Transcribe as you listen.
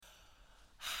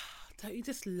Don't you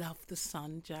just love the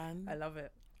sun, Jan? I love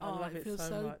it. I love it feels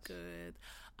so much. Good.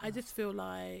 I just feel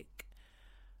like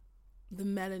the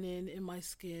melanin in my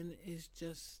skin is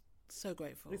just so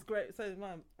grateful. It's great. So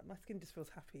my skin just feels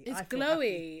happy. It's I feel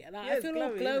glowy. happy. Like, Yeah, I feel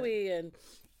all glowy and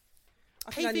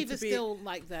hay fever's still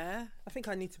like there. I think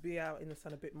I need to be out in the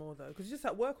sun a bit more though, because you're just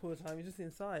at work all the time. You're just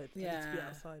inside. Yeah. I need to be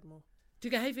outside more. Do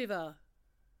you get hay fever?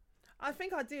 I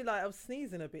think I do. Like I was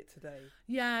sneezing a bit today.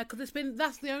 Yeah, because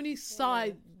that's the only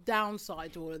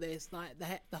downside to all of this. Like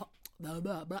the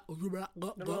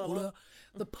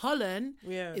pollen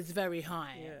is very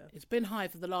high. Yeah. It's been high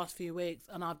for the last few weeks,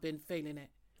 and I've been feeling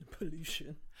it.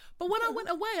 Pollution. But when I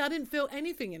went away, I didn't feel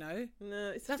anything. No,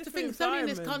 it's that's just the thing. the It's only in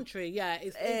this environment. country. Yeah,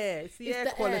 it's air. It's the air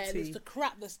quality. It's the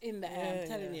crap that's in the air. I'm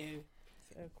telling you.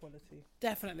 It's air quality.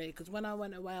 Definitely, because when I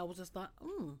went away, I was just like,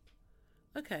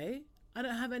 okay, I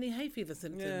don't have any hay fever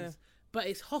symptoms, but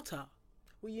it's hotter.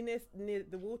 Were you near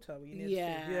the water? Were you near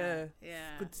Yeah, the sea?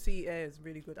 yeah. Good sea air is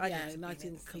really good. Nice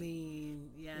and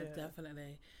clean. Yeah,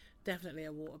 definitely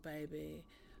a water baby.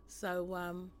 So,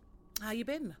 how you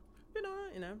been? Been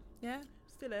alright, Yeah.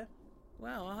 Still there.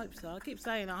 Well, I hope so. I keep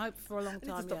saying I hope for a long I need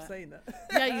time. to stop saying that.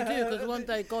 Yeah, you do, because one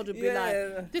day God will be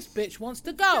like, this bitch wants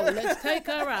to go. Let's take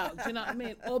her out. Do you know what I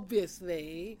mean?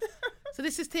 Obviously. So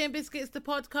this is Tea and Biscuits, the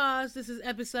podcast. This is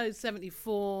episode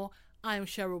 74. I am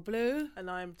Cheryl Blue. And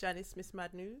I'm Janice, Miss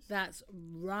Mad News. That's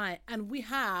right. And we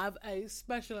have a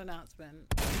special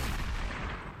announcement.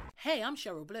 Hey, I'm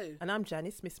Cheryl Blue. And I'm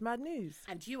Janice, Miss Mad News.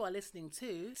 And you are listening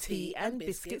to Tea and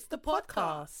Biscuits, the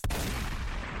podcast.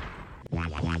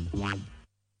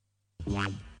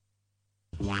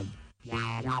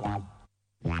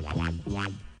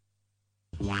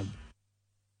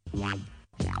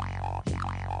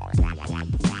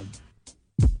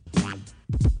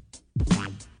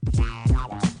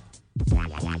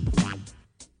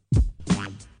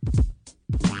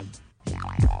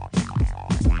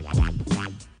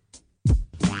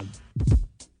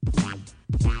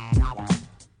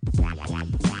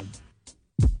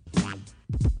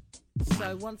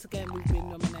 So once again, we've been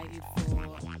nominated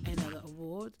for another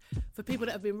award. For people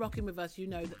that have been rocking with us, you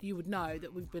would know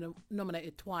that we've been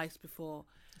nominated twice before.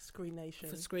 Screen Nation.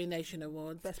 For Screen Nation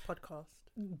Awards. Best podcast.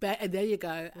 There you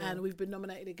go. Yeah. And we've been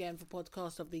nominated again for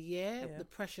Podcast of the Year, the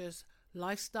Precious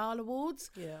Lifestyle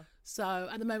Awards. Yeah. So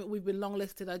at the moment, we've been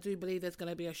longlisted. I do believe there's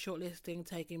going to be a shortlisting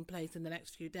taking place in the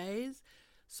next few days.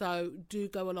 So do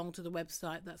go along to the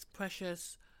website. That's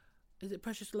Precious. Is it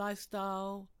Precious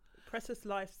Lifestyle?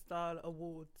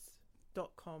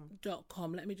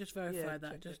 PreciousLifestyleAwards.com. Let me just verify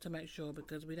that just to make sure,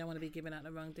 because we don't want to be giving out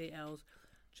the wrong details.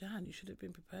 Jan, you should have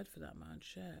been prepared for that, man.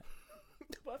 Shit.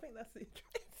 But I think that's the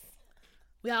address.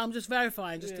 Yeah, I'm just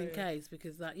verifying just in case,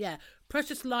 because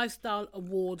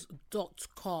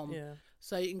PreciousLifestyleAwards.com. Yeah.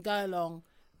 So you can go along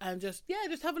and just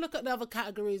have a look at the other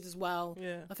categories as well.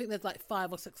 Yeah. I think there's like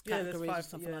 5 or 6 categories or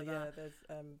something like that.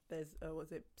 Yeah, there's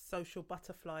what's it? Social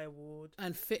Butterfly Award.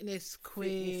 And Fitness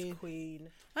Queen.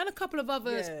 And a couple of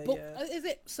others. Yeah, Is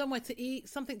it Somewhere to Eat?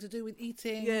 Something to do with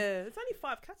eating? Yeah, it's only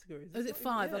 5 categories. Is it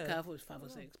 5? Okay, I thought it was 5 or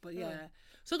 6. But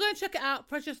So go and check it out,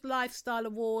 Precious Lifestyle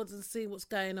Awards, and see what's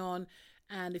going on.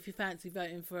 And if you fancy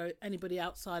voting for anybody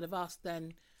outside of us,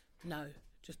 then no.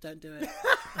 Just don't do it.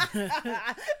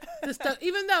 Just don't.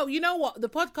 Even though, you know what, the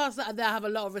podcasts that are there, I have a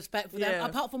lot of respect for them.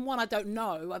 Apart from one I don't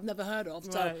know, I've never heard of,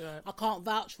 so I can't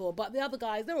vouch for. But the other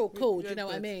guys, they're all cool. Do you know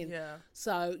what I mean? Yeah.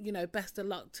 So best of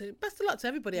luck to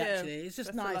everybody. Actually, it's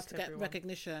just nice to get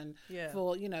recognition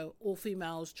for all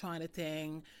females trying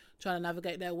to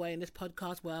navigate their way in this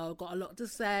podcast world. Got a lot to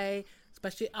say.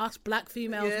 Especially us black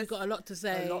females, we've got a lot to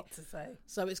say.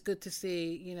 So it's good to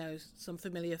see, some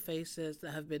familiar faces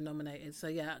that have been nominated. So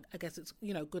I guess it's,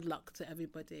 good luck to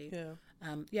everybody. Yeah.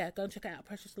 Go and check it out,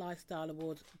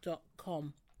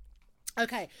 PreciousLifestyleAwards.com.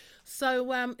 Okay,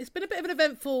 so it's been a bit of an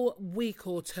eventful week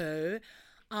or two.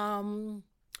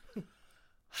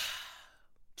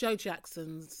 Joe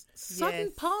Jackson's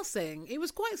sudden passing. It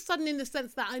was quite sudden in the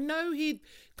sense that I know he'd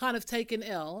kind of taken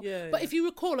ill. But if you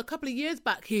recall, a couple of years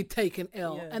back, he'd taken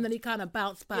ill and then he kind of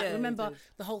bounced back. Remember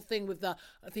the whole thing with I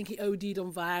think he OD'd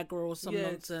on Viagra or some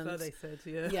nonsense. So they said,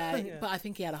 but I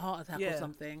think he had a heart attack or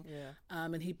something.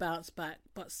 And he bounced back.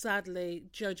 But sadly,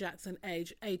 Joe Jackson,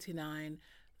 age 89,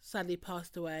 sadly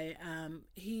passed away.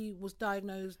 He was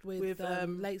diagnosed with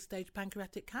late-stage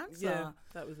pancreatic cancer. Yeah,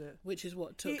 that was it. Which is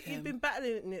what took him. He'd been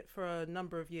battling it for a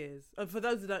number of years. And for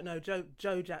those who don't know,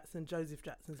 Joe Jackson, Joseph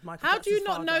Jackson's Michael How Jackson's do you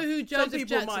not know who Joseph Jackson is?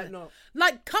 Some people might not.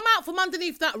 Like, come out from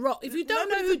underneath that rock. If you don't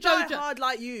know who Joe Jackson... hard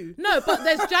like you. No, but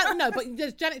there's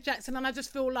there's Janet Jackson, and I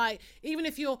just feel like, even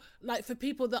if you're, like, for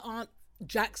people that aren't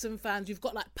Jackson fans. You've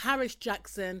got like Paris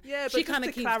Jackson. Yeah, but she just kind to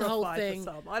of keeps the whole clarify thing.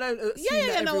 for some, I don't assume Yeah,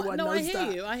 that everyone no, I knows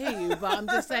hear that. I hear you. But I'm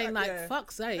just saying, like, Yeah.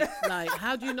 fuck's sake, like,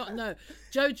 how do you not know?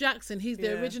 Joe Jackson, he's the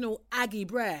Yeah. original Aggie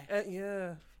Brer.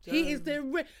 Yeah. He is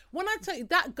when I tell you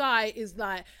that guy is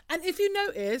like, and if you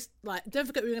notice, like, don't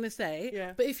forget what you're gonna say.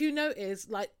 Yeah. But if you notice,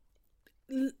 like,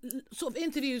 sort of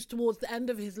interviews towards the end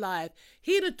of his life,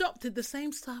 he had adopted the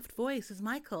same soft voice as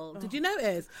Michael. Did you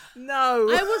notice? No.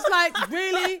 I was like,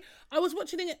 really? I was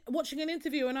watching an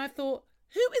interview, and I thought,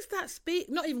 who is that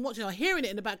not even watching or hearing it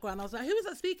in the background. I was like, who is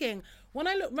that speaking? When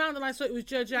I looked round and I saw it was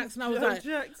Joe Jackson, I was Joe like,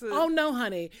 Jackson. oh no,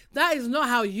 honey, that is not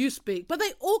how you speak. But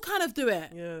they all kind of do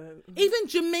it. Yeah. Even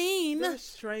Jermaine. They're a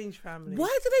strange family.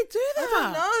 Why do they do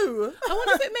that? I don't know. I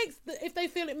wonder if they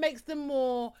feel it makes them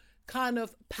more kind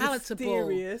of palatable.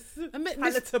 Mysterious. mi-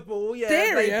 Palatable, yeah.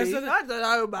 mysterious. Maybe. I don't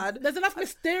know, man. There's enough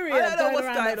mysteria I don't know going what's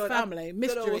around going that on. family. I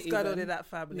Mystery don't know what's going on even. in that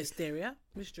family. Mysteria.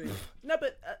 Mystery. No,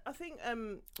 but I think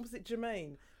was it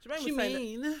Jermaine? Jermaine was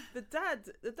saying Jermaine. that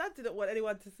the dad didn't want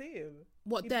anyone to see him.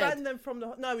 What, he dead? banned them from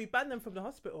he banned them from the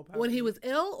hospital. Apparently. When he was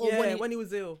ill, or yeah, when he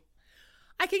was ill.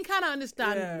 I can kind of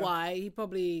understand Yeah. why he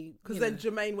probably Because then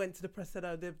Jermaine went to the press and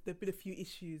said, there've been a few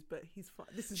issues, but he's fine.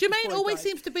 This is Jermaine before he always died.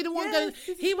 seems to be the one Yes, going.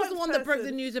 he's a He was the one that broke the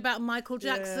spokesperson. news about Michael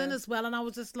Jackson Yeah. as well, and I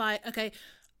was just like, okay,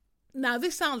 now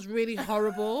this sounds really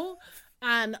horrible,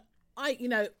 and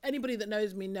anybody that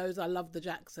knows me knows I love the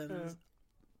Jacksons,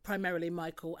 primarily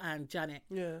Michael and Janet,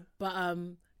 Yeah. but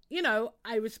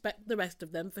I respect the rest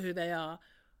of them for who they are.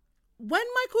 When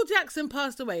Michael Jackson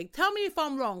passed away, tell me if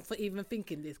I'm wrong for even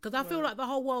thinking this, because I feel like the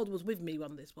whole world was with me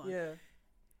on this one. Yeah.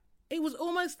 It was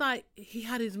almost like he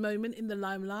had his moment in the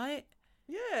limelight.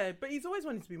 Yeah, but he's always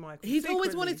wanted to be Michael. He's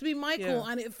always secretly. wanted to be Michael,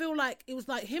 Yeah. and it was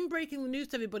like him breaking the news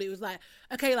to everybody. It was like,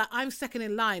 okay, like, I'm second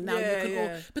in line now. Yeah, You could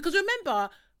yeah. because remember,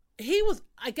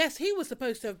 I guess he was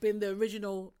supposed to have been the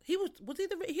original. He was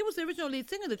the original lead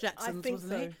singer of the I Jacksons, think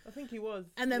wasn't so. he? I think he was.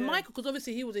 And then yeah. Michael, because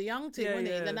obviously he was a young teen, Yeah, wasn't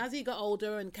he? yeah. Then as he got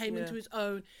older and came Yeah. into his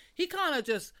own, he kind of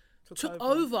just took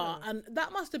over, over, yeah. and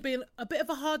that must have been a bit of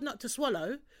a hard nut to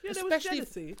swallow. Yeah, there was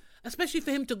jealousy. Especially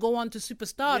for him to go on to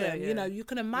superstardom. Yeah, yeah. You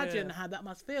can imagine Yeah. how that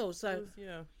must feel. So.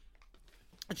 Yeah.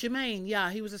 Jermaine,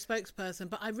 yeah, he was a spokesperson,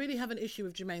 but I really have an issue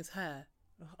with Jermaine's hair.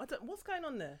 What's going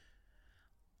on there?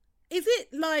 Is it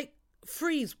like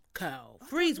freeze curl,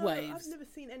 freeze I don't know. waves? I've never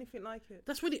seen anything like it.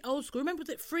 That's really old school. Remember, was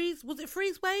it freeze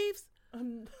waves? I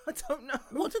don't know.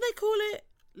 What do they call it?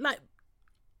 Like,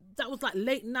 that was like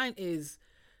late 90s,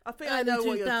 I think I early know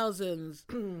what you're... 2000s.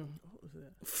 What was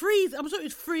it? Freeze, I'm sorry, it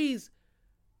was freeze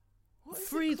What is it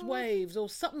freeze called? waves or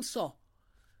something so.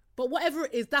 But whatever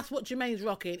it is, that's what Jermaine's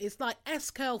rocking. It's like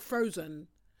S-curl frozen.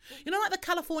 You know, like the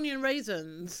Californian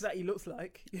raisins? That he looks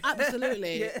like.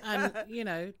 Absolutely. Yeah. And,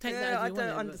 take that Yeah, as I you don't want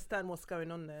it, understand what's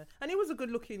going on there. And he was a good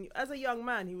looking, as a young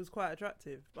man, he was quite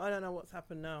attractive. But I don't know what's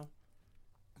happened now.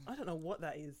 I don't know what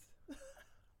that is. but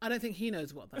I don't think he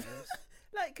knows what that is.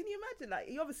 Like, can you imagine? Like,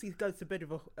 he obviously goes to bed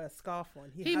with a scarf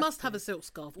on. He has must to. have a silk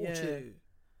scarf or Yeah. two.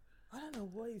 I don't know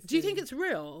what he's Do you doing. think it's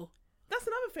real? That's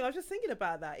another thing. I was just thinking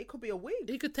about that. It could be a wig.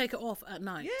 He could take it off at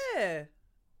night. Yeah.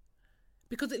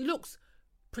 Because it looks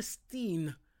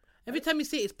pristine. Every time you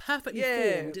see it, it's perfectly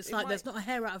Yeah, formed. It's it like might- there's not a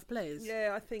hair out of place.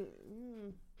 Yeah, I think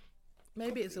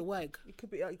Maybe it's a wig. it could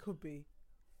be. It could be.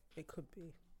 It could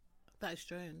be. That is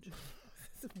strange.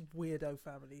 It's a weirdo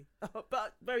family,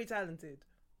 but very talented.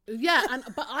 Yeah,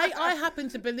 but I happen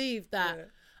to believe that, Yeah.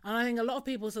 and I think a lot of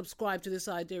people subscribe to this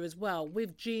idea as well.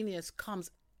 With genius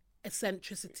comes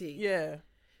eccentricity. Yeah.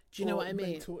 Do you know Or what I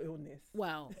mean? Mental illness.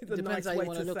 Well, It's it a depends nice how you way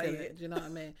want to to look at say it. it. Do you know what I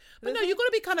mean? But no, you've got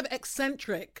to be kind of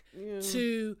eccentric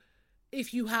to,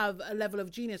 if you have a level of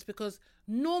genius, because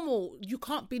you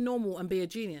can't be normal and be a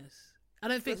genius. I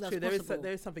don't think that's true. possible.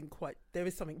 There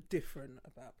is something different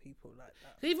about people like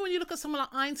that. So even when you look at someone like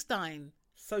Einstein,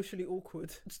 Socially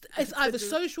awkward. it's either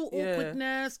social Yeah.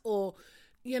 awkwardness or,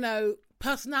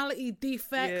 personality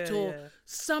defect Yeah, or yeah.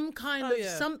 some kind Oh, of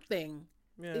yeah. something.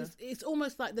 Yeah. It's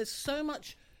almost like there's so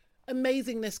much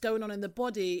amazingness going on in the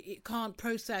body, it can't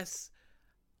process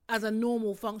as a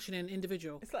normal functioning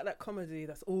individual. It's like that comedy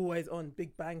that's always on,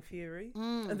 Big Bang Theory,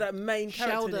 and that main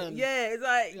character. in it. Sheldon. Yeah, it's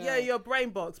like Yeah. you're brain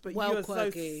box, but Well you're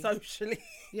quirky. so socially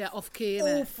Yeah, off key,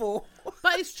 innit? awful.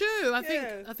 But it's true.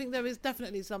 Yeah. I think there is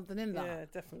definitely something in that. Yeah,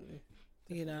 definitely.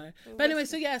 But anyway,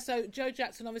 so Joe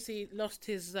Jackson obviously lost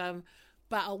his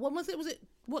battle. When was it?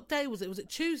 What day was it? Was it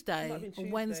Tuesday Might have been or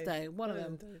Tuesday. Wednesday? One of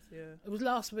them. Days, yeah. It was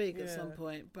last week at Yeah. some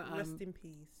point, but Rest in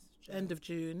peace. Joe. end of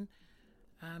June.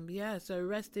 So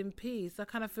rest in peace. I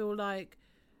kind of feel like,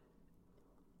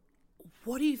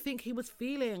 what do you think he was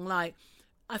feeling? Like,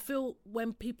 I feel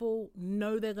when people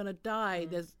know they're gonna die,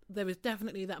 there is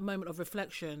definitely that moment of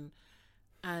reflection,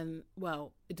 And,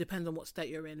 well, it depends on what state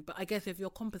you're in. But I guess if you're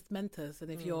compos mentis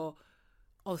and if you're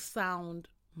of sound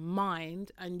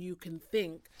mind and you can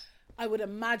think, I would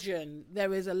imagine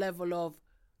there is a level of,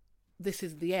 this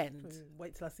is the end.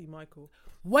 Wait till I see Michael.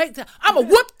 I'm going to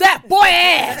whoop that boy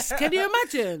ass. Can you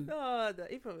imagine? Oh,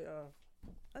 he probably,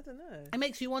 I don't know. It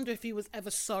makes you wonder if he was ever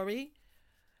sorry.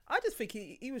 I just think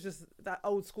he was just that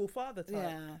old school father type.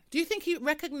 Yeah. Do you think he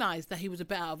recognised that he was a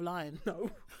bit out of line?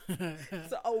 No.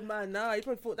 It's an old man now. He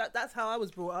probably thought that's how I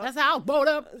was brought up. That's how I was brought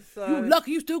up. So, you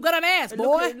lucky you still got an ass,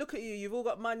 boy. Look at you. You've all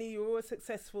got money. You're all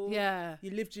successful. Yeah.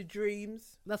 You lived your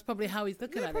dreams. That's probably how he's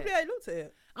looking at probably it. how he looked at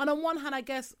it. And on one hand, I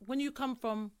guess when you come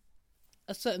from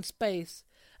a certain space,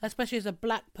 especially as a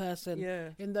black person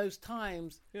in those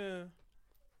times,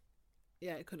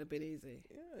 yeah, it could have been easy.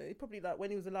 Yeah, he probably when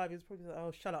he was alive, he was probably like,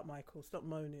 "Oh, shut up, Michael, stop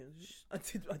moaning. I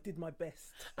did my best."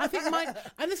 I think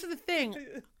and this is the thing,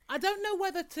 I don't know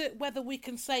whether we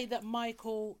can say that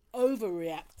Michael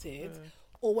overreacted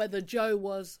or whether Joe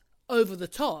was over the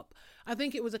top. I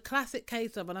think it was a classic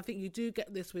case of, and I think you do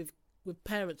get this with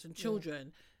parents and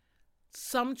children.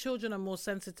 Some children are more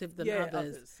sensitive than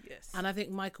others. Yes. And I think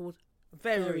Michael was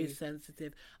very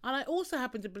sensitive. And I also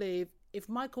happen to believe if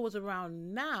Michael was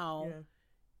around now,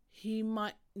 he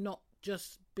might not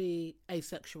just be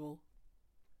asexual.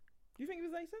 You think he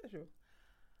was asexual?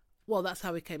 Well, that's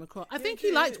how he came across. I think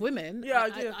he liked women. Yeah,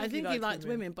 I think he liked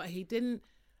women, but he didn't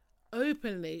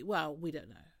openly. Well, we don't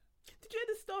know. Did you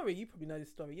hear the story? You probably know the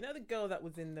story. You know the girl that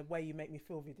was in the Way You Make Me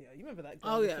Feel video? You remember that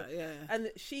girl? Oh, yeah, yeah.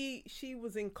 And she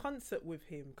was in concert with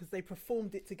him because they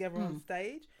performed it together on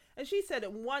stage. And she said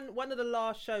at one of the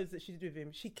last shows that she did with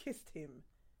him, she kissed him.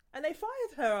 And they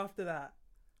fired her after that.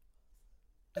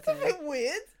 That's a bit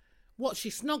weird. What, she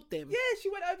snogged him? Yeah, she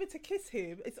went over to kiss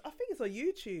him. I think it's on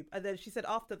YouTube. And then she said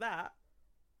after that...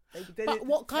 But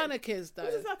what kind of kiss, though?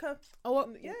 It was like a...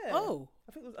 yeah. Oh.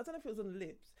 I don't know if it was on the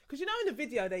lips. Because you know in the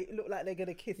video they look like they're going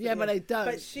to kiss. Yeah, but they don't.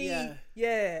 But she...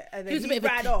 Yeah. And then he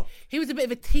ran off. He was a bit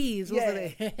of a tease,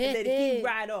 wasn't he? And then he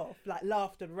ran off, like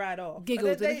laughed and ran off.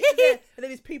 Giggled. And then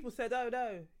his people said, "Oh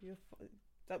no,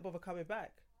 don't bother coming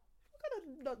back." What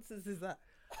kind of nonsense is that?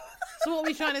 So what are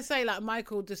we trying to say? Like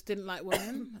Michael just didn't like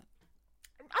women?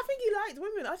 I think he liked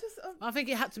women. I think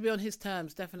it had to be on his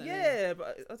terms, definitely. Yeah,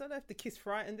 but I don't know if the kiss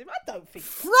frightened him. I don't think.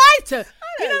 Frightened?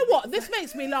 You know what? This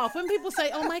makes me laugh when people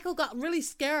say, "Oh, Michael got really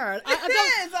scared."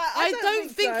 I don't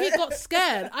think he got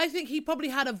scared. I think he probably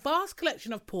had a vast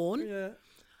collection of porn. Yeah.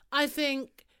 I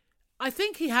think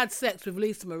he had sex with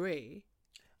Lisa Marie.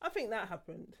 I think that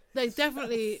happened. They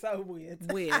definitely so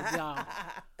weird. Weird, yeah.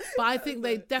 But I think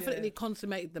they definitely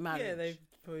consummated the marriage. Yeah, they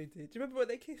probably did. Do you remember when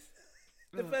they kissed?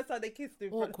 The first time they kissed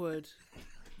him. Awkward.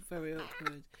 Very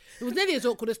awkward. It was nearly as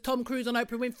awkward as Tom Cruise on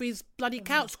Oprah Winfrey's bloody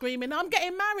couch screaming, "I'm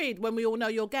getting married," when we all know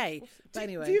you're gay. But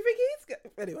anyway. Do you think he's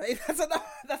gay? Anyway,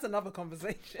 that's another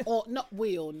conversation. Or not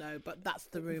we all know, but that's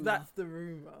the rumour. That's the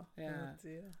rumour. Yeah. Oh,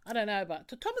 dear. I don't know, but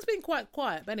Tom has been quite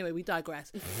quiet. But anyway, we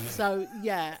digress. So,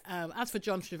 yeah, as for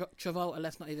John Travolta,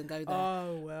 let's not even go there.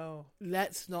 Oh, well.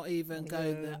 Let's not even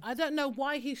go there. I don't know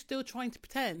why he's still trying to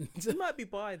pretend. He might be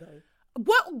bi, though.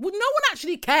 Well, no one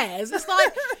actually cares. It's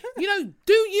like,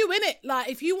 do you in it? Like,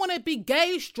 if you want to be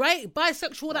gay, straight,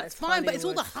 bisexual, that's fine. But it's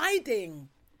all the hiding.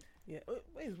 Yeah,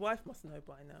 his wife must know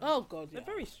by now. Oh God, yeah.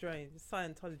 They're very strange. It's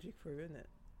Scientology crew, isn't it?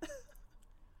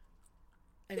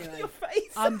 Anyway, your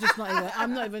face.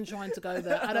 I'm not even trying to go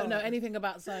there. I don't know anything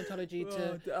about Scientology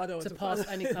to pass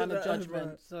any kind of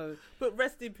judgment. Right. So, but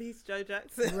rest in peace, Joe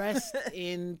Jackson. Rest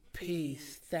in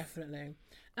peace, definitely.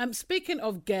 Speaking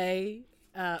of gay.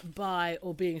 Bi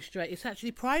or being straight, it's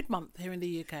actually Pride Month here in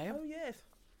the UK. Oh yes.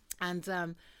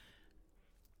 And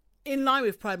in line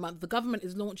with Pride Month, the government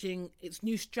is launching its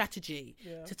new strategy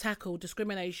to tackle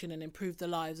discrimination and improve the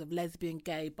lives of lesbian,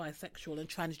 gay, bisexual and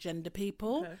transgender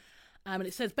people. Okay. And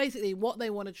it says basically what they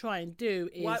want to try and do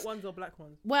is... White ones or black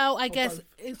ones? Well, I guess both?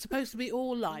 It's supposed to be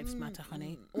all lives matter,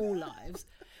 honey. All lives.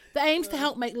 The aim's to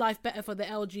help make life better for the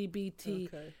LGBT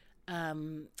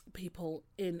people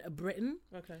in Britain.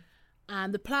 Okay.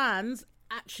 And the plans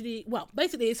actually, well,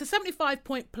 basically it's a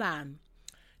 75-point plan.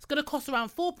 It's going to cost around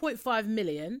 4.5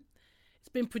 million. It's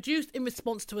been produced in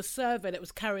response to a survey that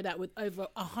was carried out with over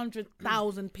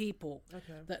 100,000 people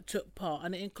that took part.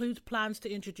 And it includes plans to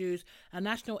introduce a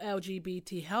national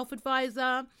LGBT health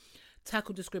advisor,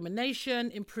 tackle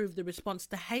discrimination, improve the response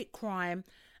to hate crime,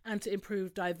 and to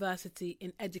improve diversity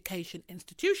in education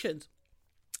institutions.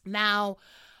 Now,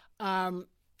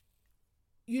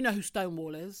 you know who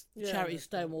Stonewall is, Charity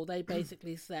Stonewall. They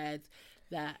basically said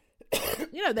that,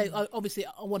 they obviously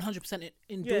 100%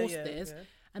 endorsed this. Yeah.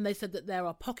 and they said that there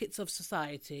are pockets of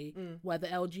society where the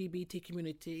LGBT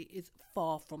community is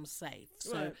far from safe.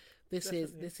 So Right. this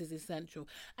Definitely. is essential.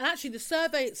 And actually, the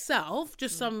survey itself,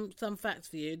 just some facts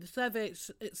for you. The survey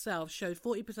itself showed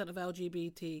 40% of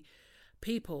LGBT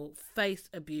people face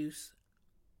abuse.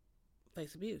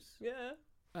 Yeah,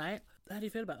 Right? How do you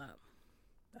feel about that?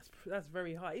 that's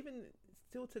very high. Even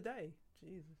still today,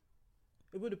 Jesus.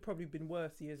 It would have probably been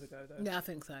worse years ago, though. Yeah, I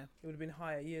think so. It would have been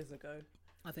higher years ago.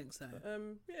 I think so.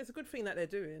 Yeah, it's a good thing that they're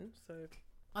doing. So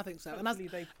I think so. And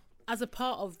hopefully, as a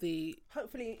part of the,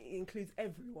 hopefully it includes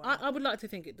everyone. I would like to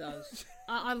think it does.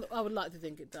 I would like to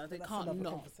think it does. It That's can't another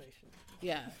not. conversation.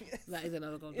 Yeah, that is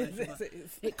another conversation. Yes, but it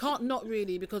is. it can't not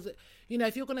really, because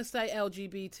if you're going to say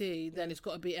LGBT, then it's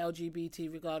got to be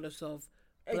LGBT regardless of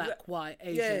black, white,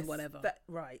 Asian, Yes, whatever.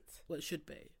 Right. Well, it should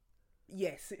be.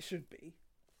 Yes, it should be.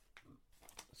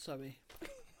 Sorry.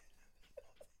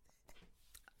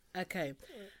 Okay.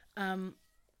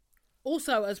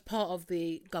 Also, as part of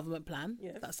the government plan,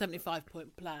 Yes. that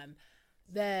 75-point plan,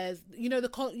 there's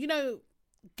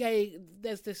gay.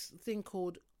 There's this thing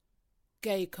called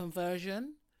gay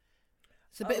conversion.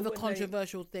 It's a bit of a when they-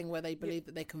 controversial thing where they believe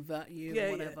that they convert you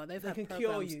or whatever. They've They had can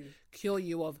programs cure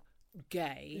you. of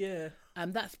gay. Yeah.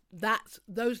 And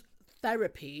those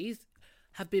therapies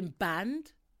have been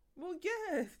banned. Well,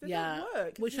 yes, they Yeah, don't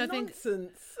work. which It's I think-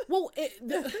 nonsense. Well, it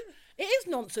is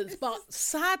nonsense, but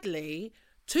sadly,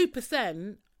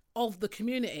 2% of the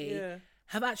community Yeah.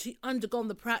 have actually undergone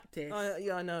the practice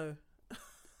I know.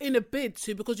 in a bid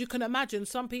to, because you can imagine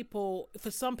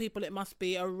for some people it must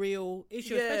be a real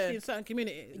issue, Yeah. especially in certain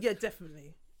communities. Yeah,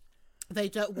 definitely. They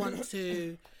don't want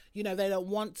to, they don't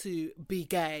want to be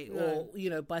gay or,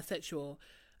 bisexual.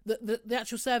 The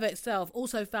actual survey itself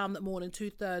also found that more than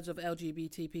 2/3 of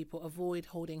LGBT people avoid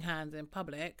holding hands in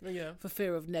public Yeah. for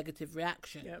fear of negative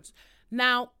reactions. Yep.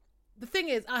 Now, the thing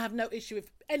is, I have no issue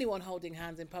with anyone holding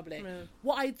hands in public. Yeah.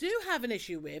 What I do have an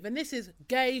issue with, and this is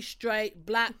gay, straight,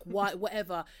 black, white,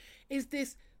 whatever, is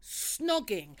this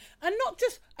snogging. And not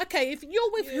just, okay, if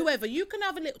you're with whoever, you can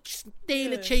have a little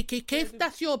steal a cheeky kiss,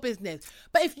 that's your business.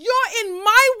 But if you're in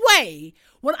my way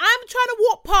when I'm trying to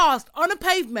walk past on a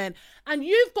pavement and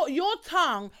you've got your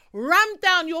tongue rammed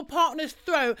down your partner's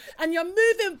throat and you're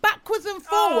moving backwards and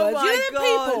forwards, my you know them gosh,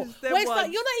 people them where it's like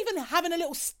ones. you're not even having a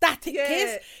little static Yeah.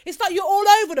 kiss, it's like you're all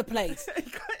over the place.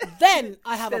 Then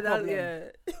I have a problem. Yeah,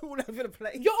 all over the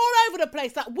place. You're all over the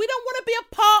place. Like, we don't want to be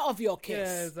a part of your kiss.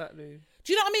 Yeah, exactly.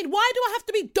 Do you know what I mean? Why do I have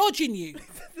to be dodging you?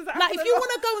 Does that Like, happen if a you lot?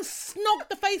 want to go and snog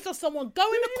the face of someone, go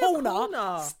in the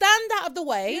corner, stand out of the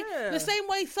way. Yeah. The same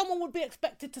way someone would be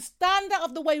expected to stand out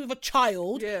of the way with a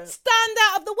child. Yeah. Stand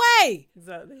out of the way.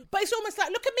 Exactly. But it's almost like,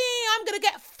 look at me, I'm going to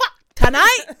get fucked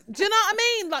tonight. Do you know what I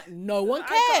mean? Like, no one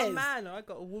cares. I got a man or I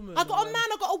got a woman. I got a man,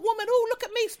 I got a woman. Oh, look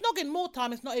at me snogging. More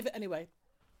time, it's not even... Anyway.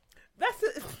 That's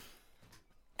it.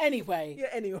 Anyway. Yeah,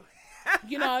 anyway.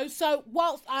 So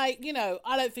whilst I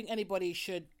don't think anybody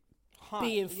should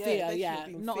be in fear, they shouldn't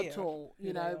be in not fear. at all,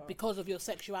 Yeah. because of your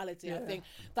sexuality. I Yeah. think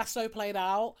that's so played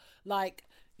out. Like,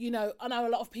 I know a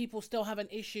lot of people still have an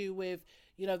issue with,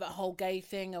 that whole gay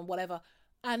thing and whatever.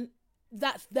 And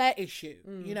that's their issue.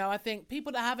 I think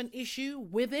people that have an issue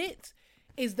with it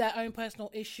is their own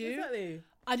personal issue. Exactly.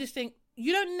 I just think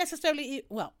you don't necessarily,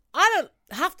 I don't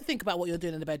have to think about what you're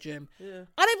doing in the bedroom. Yeah.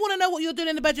 I don't want to know what you're doing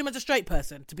in the bedroom as a straight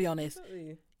person, to be honest.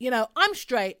 Exactly. I'm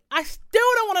straight. I still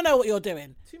don't want to know what you're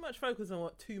doing. Too much focus on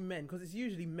what two men, because it's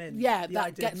usually men. Yeah, the that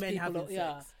idea of gets men people. having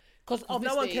Yeah, sex. because 'Cause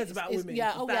obviously no one cares about women.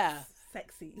 Yeah, 'cause oh that's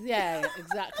sexy. yeah,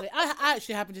 exactly. I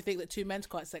actually happen to think that two men's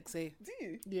quite sexy. Do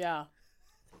you? Yeah.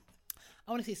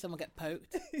 I want to see someone get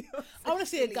poked. I want to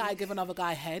see a guy give another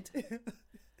guy head.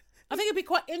 I think it'd be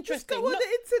quite Just interesting. go on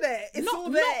the internet. It's all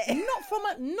there.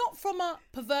 Not from a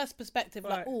perverse perspective,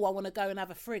 like, Right. oh, I want to go and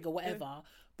have a frig or whatever,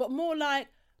 but more like,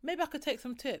 maybe I could take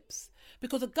some tips,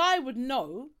 because a guy would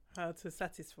know How to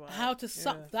satisfy. how to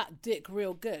suck that dick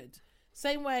real good.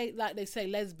 Same way, like they say,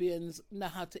 lesbians know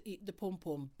how to eat the pom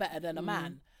pom better than a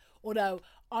man. Although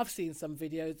I've seen some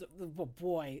videos,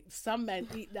 boy, some men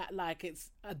eat that like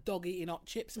it's a dog eating hot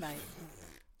chips, mate.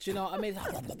 Do you know what I mean?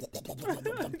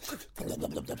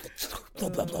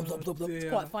 It's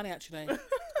quite funny, actually. It's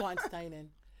quite entertaining.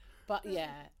 But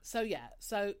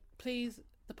so please,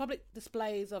 the public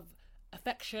displays of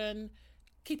affection,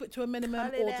 keep it to a minimum,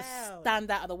 Cut it or just out.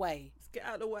 stand out of the way. Just get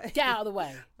out of the way. Get out of the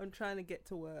way. I'm trying to get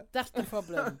to work. That's the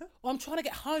problem. Or I'm trying to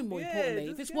get home, more Yeah, importantly.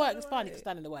 just If it's get work, out it's the fine, you way. can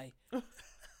stand in the way.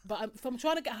 But if I'm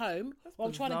trying to get home, or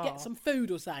I'm trying to bizarre. get some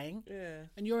food or something, Yeah.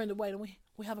 and you're in the way, then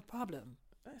we have a problem.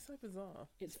 That's so bizarre.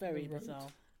 It's very You're right. bizarre.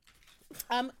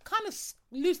 Kind of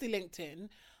loosely linked in.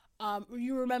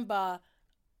 You remember,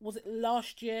 was it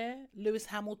last year, Lewis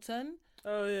Hamilton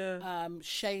Oh yeah.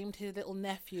 Shamed his little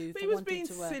nephew But for he was wanting being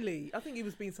to wear. silly. I think he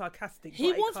was being sarcastic.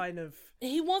 He but was- it kind of.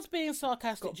 He was being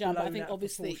sarcastic, Got Jan, but I blown think out of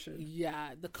obviously, proportion.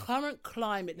 yeah, the current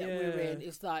climate that we're Yeah. in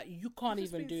is like you can't He's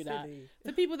just even do being that. silly.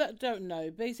 For people that don't know,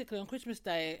 basically on Christmas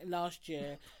Day last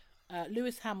year,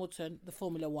 Lewis Hamilton, the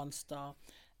Formula One star,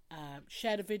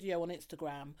 shared a video on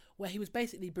Instagram where he was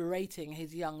basically berating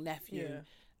his young nephew. Yeah.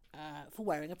 For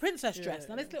wearing a princess dress.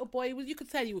 Now, this little boy you could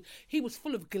tell he was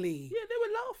full of glee. Yeah, they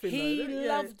were laughing. He though.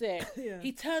 loved it. Yeah.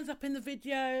 He turns up in the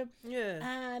video, Yeah.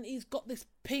 and he's got this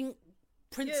pink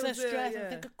princess Yeah, dress, I yeah.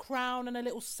 think a crown and a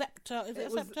little scepter. Is it a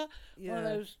was- scepter? yeah. One of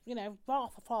those,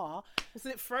 far.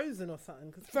 Wasn't it Frozen or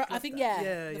something? 'Cause I kids think, love that.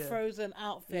 yeah, the Frozen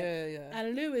outfit. Yeah, yeah.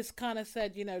 And Lewis kind of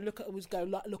said,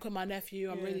 look at my nephew.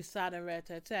 I'm Yeah. really sad and rare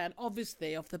to and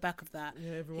obviously off the back of that,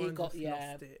 Yeah, everyone he got just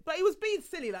lost it. But he was being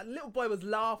silly. Like, the little boy was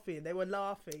laughing. They were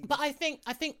laughing. But I think,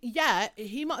 yeah,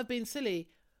 he might have been silly,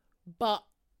 but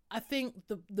I think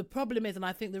the problem is, and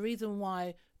I think the reason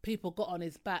why people got on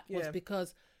his back was Yeah.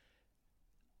 because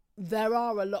there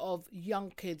are a lot of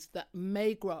young kids that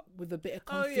may grow up with a bit of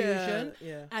Oh, confusion.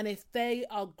 yeah. And if they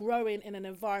are growing in an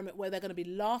environment where they're going to be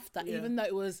laughed at, Yeah. even though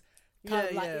it was kind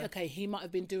of Yeah, like, yeah. okay, he might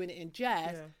have been doing it in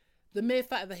jest, Yeah. the mere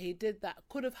fact that he did that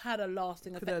could have had a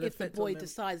lasting Could effect have if the effect boy on them.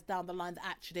 decides down the line that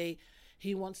actually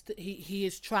he wants to he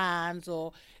is trans,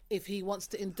 or if he wants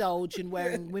to indulge in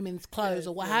wearing women's clothes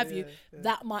or what yeah, have you, yeah.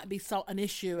 that might be an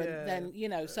issue. And Yeah,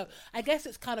 then so I guess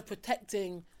it's kind of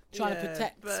trying to Yeah,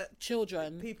 protect but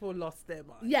children. People lost their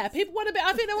mind. Yeah, people want a bit.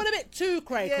 I think they want a bit too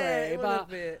cray Yeah, cray, it was a but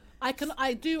bit.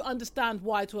 I do understand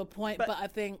why to a point. But I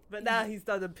think, But now he's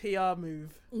done a PR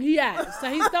move. yeah.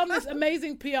 So he's done this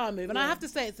amazing PR move, and I have to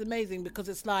say it's amazing because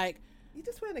it's like, You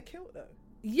just wearing a kilt though.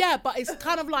 yeah, but it's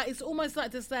kind of like it's almost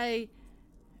like to say,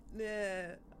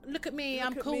 Yeah. look at me, Look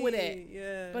I'm at cool with me, it.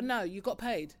 Yeah. But no, you got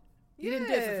paid. You didn't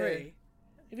do it for Yeah. free.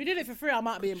 If you did it for free, I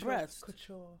might be impressed.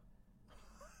 Couture.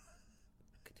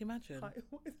 Could you imagine? I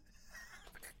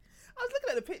was looking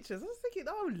at the pictures. I was thinking,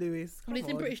 oh, Lewis. Well, he's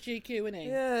in come on. British GQ, isn't he?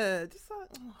 Yeah, just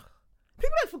like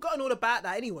people have forgotten all about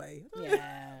that anyway.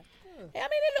 Yeah. I mean,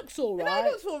 it looks all You know, right.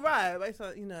 it looks all right, but it's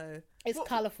like, It's what,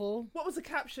 colourful. what was the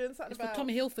caption? Something It's for about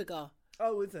Tommy Hilfiger.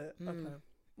 Oh, is it? Okay.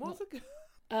 What was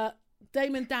it?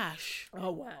 Damon Dash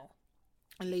Oh wow.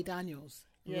 and Lee Daniels.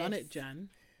 Run Yes. it, Jan.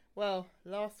 Well, it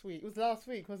was last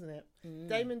week, wasn't it?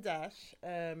 Damon Dash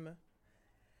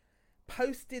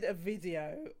posted a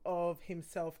video of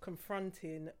himself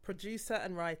confronting producer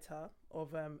and writer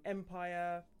of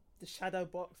Empire, The Shadow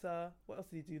Boxer. What else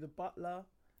did he do? The Butler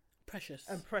Precious.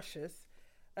 and Precious.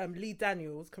 Lee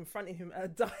Daniels confronting him at a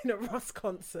Diana Ross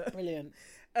concert. Brilliant.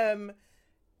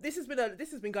 This has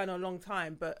been going on a long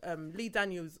time, but Lee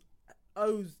Daniels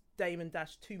owes Damon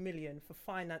Dash $2 million for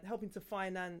helping to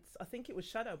finance. I think it was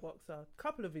Shadow Boxer, a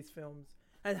couple of his films,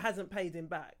 and hasn't paid him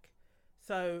back.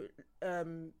 So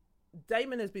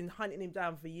Damon has been hunting him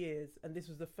down for years, and this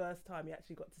was the first time he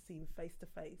actually got to see him face to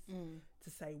face to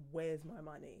say, "Where's my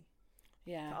money?"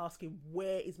 Yeah. To ask him,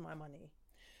 "Where is my money?"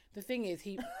 The thing is,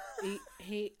 he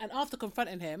and after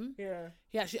confronting him, Yeah,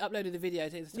 he actually uploaded the video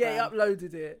to Instagram. yeah, he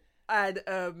uploaded it.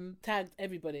 And Tagged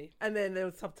everybody. and then there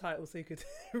was subtitles so you could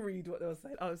read what they were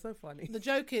saying. Oh, it's so funny. The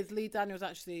joke is Lee Daniels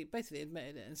actually basically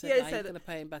admitted it and said Yeah, he that he's said- going to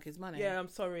pay him back his money. Yeah, I'm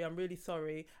sorry. I'm really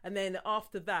sorry. And then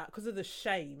after that, because of the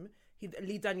shame,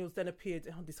 Lee Daniels then appeared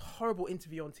on this horrible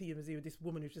interview on TMZ with this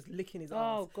woman who's just licking his ass.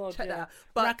 Oh, God, Check yeah. that out.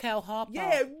 But Raquel Harper.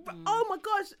 yeah, oh my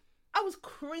gosh, I was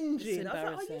cringing. It's I was like, are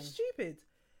you embarrassing. stupid?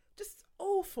 Just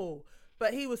awful.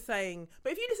 But he was saying,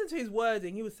 but if you listen to his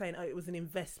wording, he was saying, oh, it was an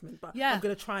investment, but Yeah. I'm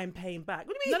going to try and pay him back.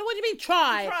 What do you mean? No, what do you mean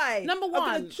try? Try. Number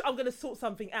one. I'm gonna sort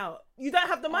something out. You don't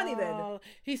have the money then. Oh,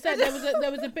 he said there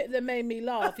was a bit that made me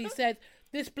laugh. He said,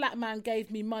 "This black man gave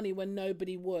me money when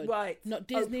nobody would. Right. Not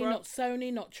Disney, Oprah. not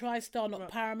Sony, not TriStar, not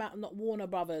Paramount, not Warner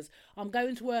Brothers. I'm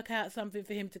going to work out something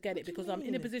for him to get it because I'm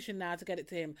in a position now to get it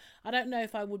to him. I don't know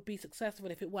if I would be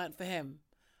successful if it weren't for him."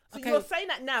 So Okay. you're saying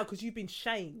that now because you've been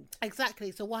shamed.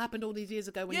 Exactly. So what happened all these years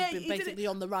ago when Yeah, you've been he did it- basically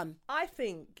on the run? I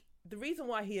think the reason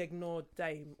why he ignored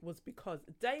Dame was because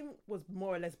Dame was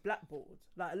more or less blackballed.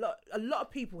 Like a lot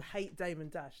of people hate Damon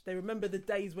Dash. They remember the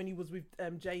days when he was with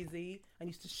Jay-Z and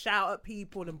used to shout at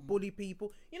people and bully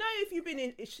people. You know, if you've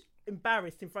been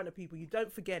embarrassed in front of people, you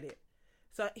don't forget it.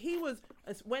 So he was,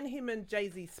 when him and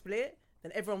Jay-Z split,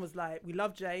 then everyone was like, we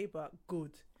love Jay, but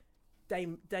good.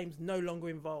 Dame's no longer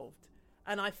involved.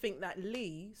 And I think that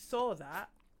Lee saw that.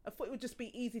 I thought it would just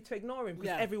be easy to ignore him because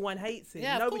Yeah. everyone hates him.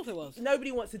 Yeah, of course it was.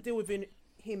 Nobody wants to deal with him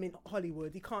in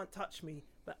Hollywood. He can't touch me.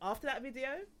 But after that video,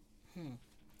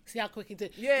 See how quick he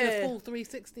did. Yeah. Did a full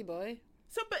 360, boy.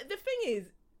 but the thing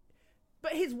is,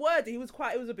 But his word, it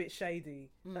was a bit shady.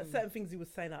 Like certain things he was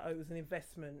saying, like, oh, it was an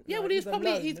investment. Yeah, like, well, it he's was a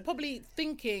loan. probably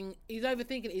thinking, he's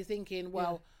overthinking it. He's thinking,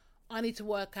 well, I need to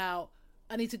work out,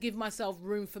 I need to give myself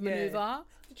room for manoeuvre.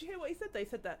 Did you hear what he said? They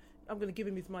said that I'm going to give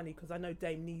him his money because I know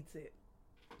Dame needs it.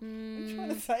 I'm trying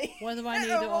to say, whether I need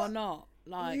it or not,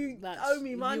 like, you that's, owe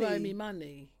me money. You owe me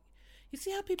money. You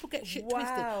see how people get shit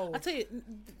Wow. twisted? I tell you,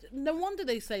 no wonder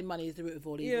they say money is the root of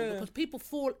all evil, because people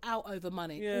fall out over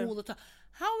money all the time.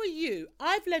 How are you?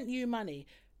 I've lent you money,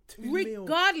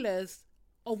 regardless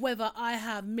of whether I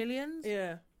have millions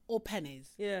or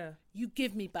pennies. Yeah. You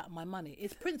give me back my money.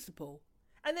 It's principle.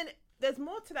 And then there's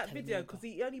more to that video because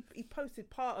he posted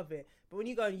part of it. But when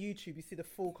you go on YouTube, you see the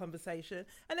full conversation.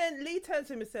 And then Lee turns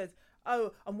to him and says,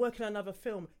 oh, I'm working on another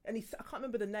film. And I can't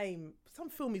remember the name. Some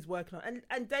film he's working on.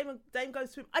 And Dame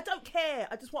goes to him, I don't care.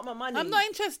 I just want my money. I'm not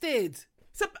interested.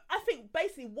 So I think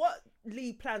basically what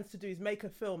Lee plans to do is make a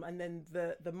film, and then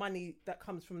the money that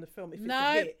comes from the film, if it's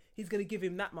a hit, he's going to give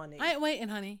him that money. I ain't waiting,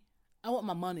 honey. I want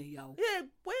my money, yo. Yeah,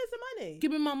 where's the money?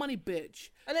 Give me my money, bitch.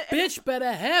 And then, bitch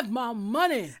better have my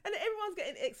money. And then everyone's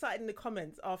getting excited in the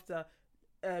comments after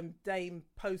Dame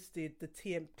posted the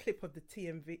clip of the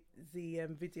TMZ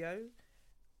video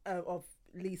of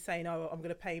Lee saying, oh, I'm going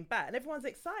to pay him back. And everyone's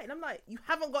excited. I'm like, you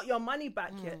haven't got your money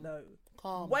back yet, though.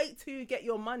 Calm. Wait till you get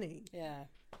your money. Yeah.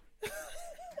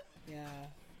 Yeah.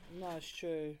 No, it's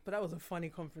true. But that was a funny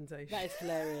confrontation. That is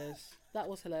hilarious. That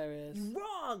was hilarious.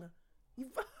 Wrong.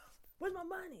 Where's my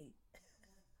money?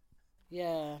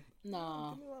 Yeah.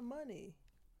 Nah. Give me my money.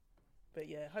 But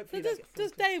yeah, hopefully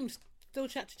does Dame still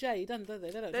chat to Jay? Do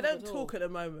they? They don't talk at the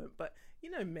moment, but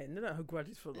you know men, they don't have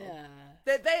grudges for long.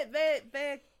 Yeah.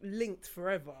 They're linked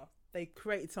forever. They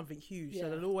created something huge, so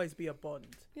there'll always be a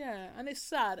bond. Yeah, and it's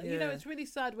sad. Yeah. You know, it's really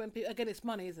sad when people, again, it's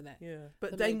money, isn't it? Yeah.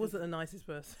 But Dame wasn't the nicest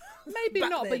person. Maybe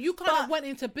not, but you kind of went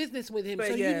into business with him,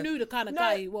 so you knew the kind of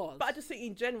guy he was. But I just think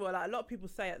in general, like a lot of people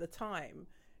say at the time,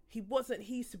 he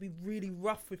used to be really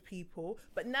rough with people,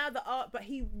 but now but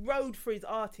he rode for his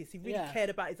artists. He really cared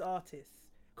about his artists.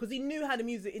 Because he knew how the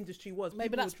music industry was.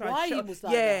 Maybe people that's why he was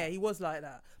like that. Yeah, he was like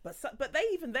that. But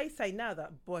they say now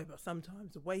that, boy, but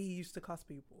sometimes the way he used to cuss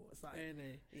people, it's like...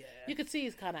 Really? Yeah. You could see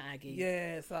he's kind of aggy.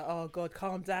 Yeah, it's like, oh, God,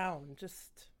 calm down.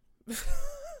 Just...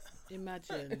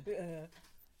 Imagine. Yeah.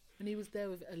 And he was there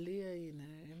with Aaliyah, you know,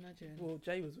 imagine. Well,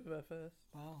 Jay was with her first.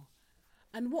 Wow.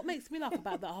 And what makes me laugh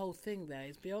about that whole thing there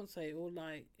is Beyonce all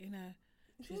like, you know,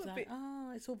 she's like,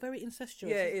 it's all very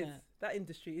incestuous, yeah, isn't it? That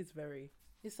industry is very...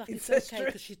 It's like, it's okay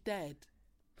because she's dead.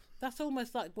 That's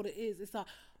almost like what it is. It's like,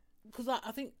 because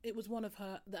I think it was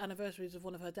the anniversaries of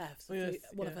one of her deaths,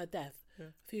 of her death a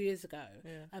few years ago,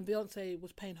 and Beyonce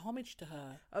was paying homage to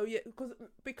her. Oh yeah,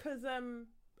 because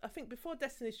I think before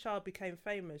Destiny's Child became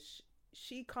famous,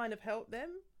 she kind of helped them.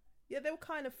 Yeah, they were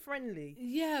kind of friendly.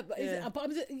 Yeah, but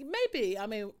maybe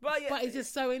but it's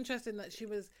just so interesting that she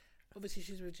was. Obviously,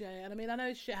 she's with Jay, and I mean, I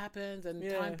know shit happens and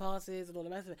time passes and all the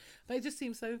rest of it, but it just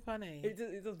seems so funny.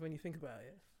 It does when you think about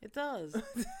it. It does.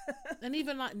 And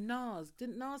even like Nas,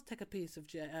 didn't Nas take a piece of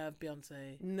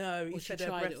Beyonce? No, he said her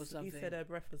breath. It or something. He said her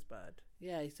breath was bad.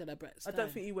 Yeah, he said her breath. I don't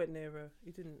think he went near her.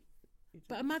 He didn't.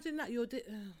 But imagine that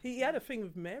he had a thing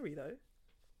with Mary though.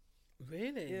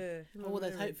 Really? Yeah. Oh, well,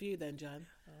 there's hope for you then, Jan.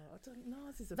 I don't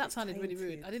know. That sounded really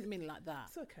rude. I didn't mean it like that.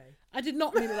 It's okay. I did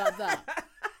not mean it like that.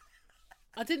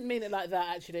 I didn't mean it like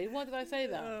that, actually. Why did I say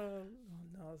that? Oh,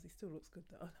 no, he still looks good,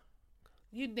 though.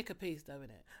 You'd nick a piece, though,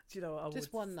 innit? Do you know what?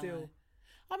 Just one night.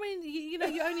 I mean, you know,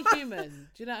 you're only human.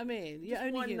 Do you know what I mean? You're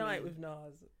only human. One night with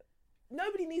Nas.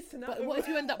 Nobody needs to know. But what if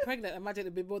you end up pregnant? Imagine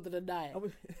it'd be more than a night. I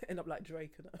would end up like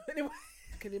Drake. Anyway.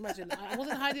 Can you imagine? I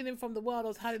wasn't hiding him from the world. I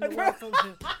was hiding the world from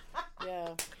him. Yeah.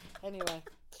 Anyway.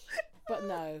 But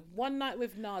no, one night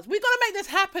with Nas. We got to make this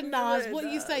happen, Nas. What are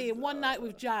you saying? One night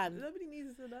with Jan. Nobody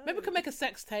needs to know. Maybe we can make a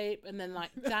sex tape, and then like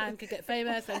Jan could get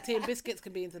famous, and Tea and Biscuits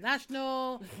can be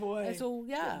international. Boy, it's all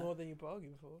more than you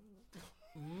bargained for.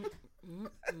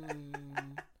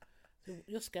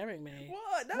 You're scaring me.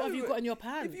 What? No, what have you got in your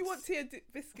pants? If you want Tea and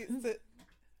Biscuits to,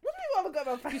 what do you want to got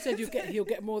in my pants? You said he'll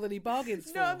get more than he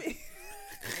bargains for. No, I mean.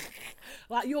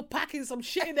 Like you're packing some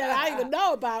shit in there I don't even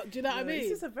know about. Do you know what I mean?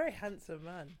 He's just a very handsome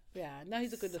man. Yeah, no,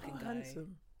 he's a good-looking guy.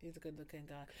 Handsome. He's a good-looking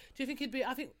guy. Do you think he'd be?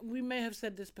 I think we may have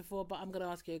said this before, but I'm going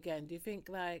to ask you again. Do you think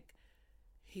like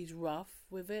he's rough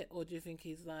with it, or do you think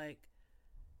he's like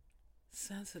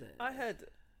sensitive? I heard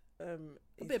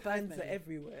his hands are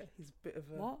everywhere. He's a bit of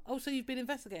a what? Oh, so you've been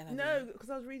investigating? No, because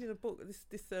I was reading a book.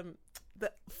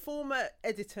 The former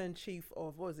editor-in-chief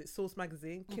of Source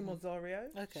magazine, Kim Ozario.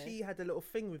 Okay. She had a little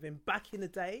thing with him back in the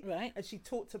day, right? And she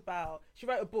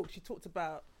wrote a book. She talked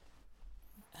about.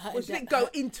 She didn't go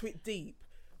into it deep,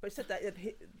 But she said that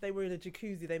they were in a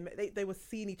jacuzzi. They were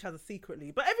seeing each other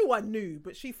secretly, but everyone knew.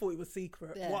 But she thought it was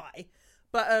secret. Yeah. Why?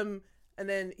 But and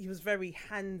then he was very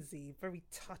handsy, very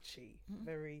touchy,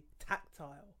 very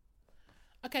tactile.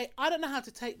 Okay, I don't know how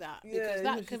to take that because Yeah,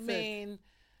 that what could she said. mean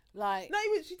like No,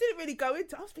 she didn't really go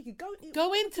into. I was thinking,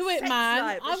 go into it, sex man.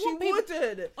 life, but I she want people.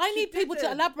 wouldn't. I She need people to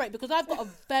didn't. elaborate because I've got a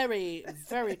very,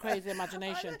 very crazy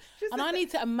imagination, She and said I need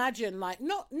to imagine, like,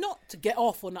 not to get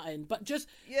off or nothing, but just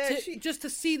Yeah, to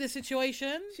see the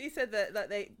situation. She said that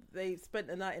they spent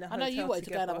the night in a I hotel know you wanted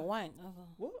together. to go and have a wank.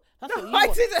 What? That's No, what you I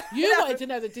want. didn't. You No. wanted to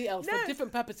know the details No. for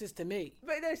different purposes to me.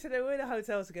 But no, so they were in a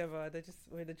hotel together. They just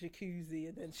were in a jacuzzi,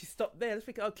 and then she stopped there. I was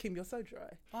thinking, oh, Kim, you're so dry.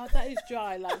 Oh, that is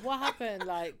dry. Like, what happened?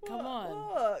 Like, come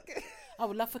on. What? I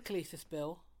would love for Khalees to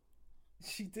spill.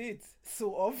 She did,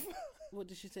 sort of. What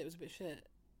did she say? It was a bit shit.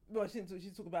 Well, she didn't. She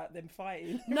talked about them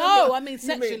fighting. No, I mean You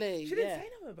sexually. She didn't yeah. say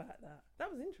nothing about that. That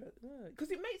was interesting.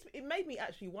 Because it made me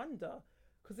actually wonder.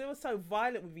 Because they were so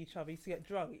violent with each other, used to get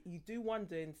drunk. You do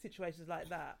wonder in situations like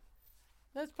that.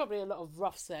 There's probably a lot of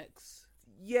rough sex.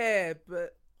 Yeah,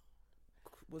 but.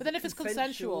 But then if it's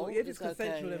consensual, yeah, if it's it's okay,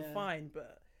 consensual, then yeah. fine.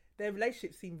 But their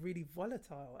relationship seemed really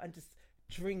volatile and just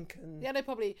drink and Yeah, they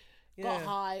probably got Yeah.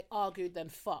 high, argued, then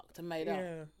fucked and made up.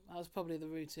 yeah. That was probably the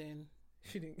routine.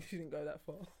 She didn't go that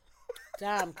far.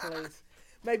 Damn, Khalees.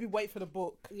 Maybe wait for the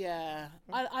book. Yeah.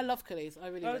 I love Khalees. I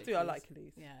really I rate do. Khalees. I like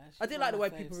Khalees. Yeah. I she's did one like of the my way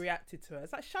faves. people reacted to her.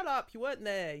 It's like, shut up, you weren't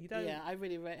there. You don't. Yeah, I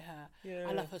really rate her. Yeah.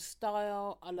 I love her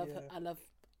style. I love her. Yeah. I love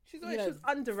She's you always know, she was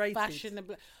underrated.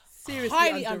 fashionable. Seriously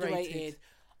highly underrated.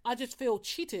 I just feel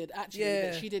cheated actually Yeah.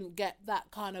 that she didn't get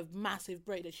that kind of massive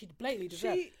break that she blatantly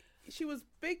deserved. She was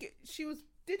big.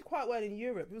 Did quite well in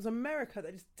Europe. It was America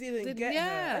that just didn't get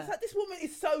yeah. her. It's like, this woman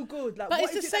is so good. Like, But what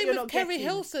it's the is it that same you're with not Kerry getting?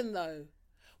 Hilson though.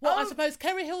 Well, I Oh. suppose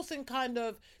Kerry Hilson kind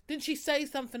of didn't she say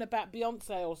something about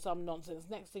Beyonce or some nonsense?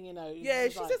 Next thing you know, Yeah,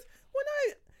 it's she's like- just. Well,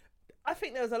 no. I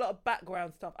think there was a lot of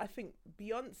background stuff. I think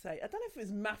Beyonce. I don't know if it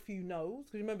was Matthew Knowles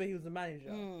because remember he was the manager.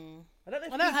 I don't know.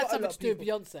 If I know he it had got a something lot to of do with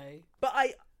people- Beyonce. But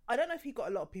I don't know if he got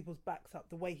a lot of people's backs up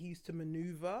the way he used to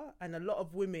maneuver, and a lot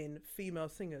of women, female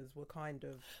singers, were kind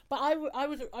of But I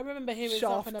remember hearing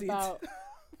something shafted. about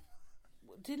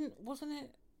wasn't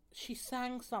it? She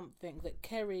sang something that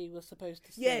Kerry was supposed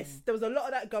to sing. Yes, there was a lot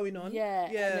of that going on. Yeah,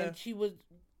 yeah. and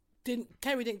then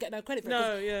Kerry didn't get no credit for it. No,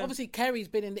 'cause yeah. Obviously, Kerry's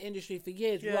been in the industry for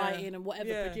years, Yeah, writing and whatever.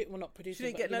 yeah. Well, not producing.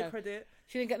 She didn't but, get you no know, credit.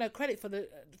 She didn't get no credit for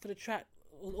the track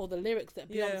or the lyrics that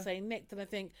Yeah. Beyonce nicked. And I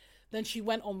think then she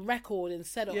went on record and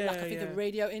said, Yeah, like I think yeah. a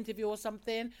radio interview or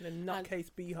something. And then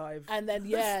Nutcase Beehive. And then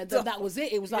then Stop. that was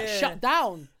it. It was like Yeah. shut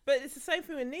down. But it's the same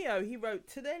thing with Neo. He wrote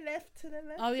to the left, to the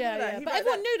left. Oh yeah, Remember that? yeah. He But wrote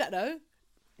everyone that. knew that though.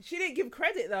 She didn't give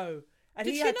credit though. And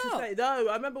Did he she had not? to say no.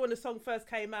 I remember when the song first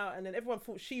came out, and then everyone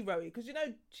thought she wrote it because you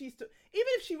know she used to. Even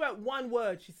if she wrote one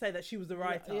word, she'd say that she was the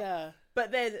writer. Yeah. But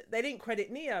then they didn't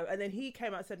credit Neo, and then he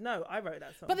came out and said, "No, I wrote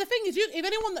that song." But the thing is, if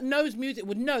anyone that knows music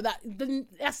would know that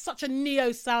that's such a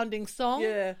neo-sounding song.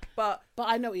 yeah, but But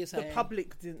I know what you're the saying.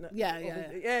 public didn't. Yeah,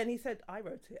 yeah, yeah. And he said, "I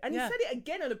wrote it," and Yeah. he said it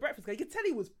again on the Breakfast Club. You could tell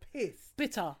he was pissed.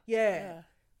 Bitter. Yeah,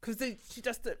 because she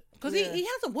just Because yeah. he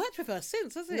hasn't worked with her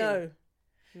since, has he?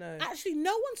 No. Actually,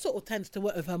 no one sort of tends to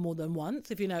work with her more than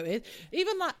once, if you notice.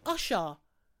 Even like Usher,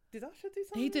 Did Usher do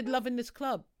something? he did like Love in This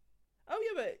Club. that? Oh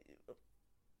yeah, but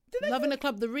did they Love in do- the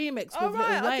Club, the remix Oh with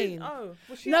right, Lil I Wayne. didn't. Oh,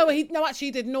 was she No, on it? actually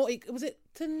he did Naughty. Was it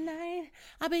Tonight?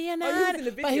 I'll be your Oh, he was night. in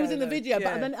the But he was in the video, video. though.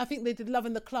 But Yeah. then I think they did Love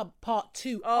in the Club Part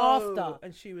 2 Oh, after.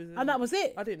 and she was, And that was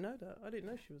it. I didn't know that. I didn't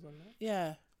know she was on that.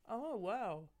 Yeah. Oh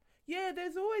wow. Yeah,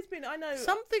 there's always been. I know.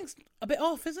 Something's a bit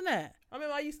off, isn't it? I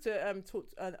remember I used to talk.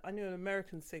 I knew an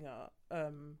American singer,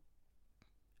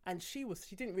 and she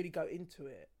didn't really go into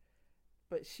it,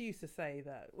 but she used to say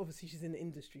that obviously she's in the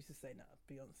industry. She used to say, "No,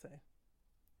 Beyonce."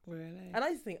 Really? And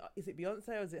I just think, is it Beyonce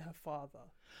or is it her father?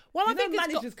 Well, You I know think it's got-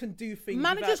 managers can do things.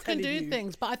 managers without can do telling you.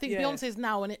 things, but I think Yeah. Beyonce's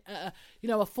now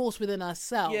a force within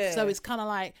herself. Yeah. So it's kind of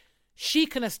like she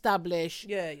can establish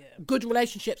Yeah, yeah. good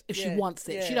relationships if she Yeah, wants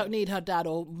it. She yeah. don't need her dad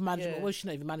or management. Yeah. Well, she's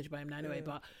not even managed by him now anyway. Yeah.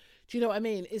 But do you know what I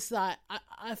mean? It's like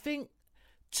I think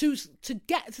to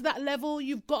get to that level,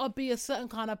 you've got to be a certain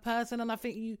kind of person, and I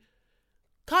think you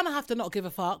kind of have to not give a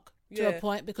fuck to Yeah. a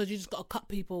point because you just got to cut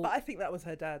people. But I think that was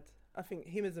her dad. I think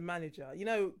him as a manager,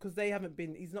 because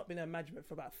he's not been in management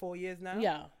for about 4 years now.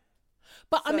 Yeah.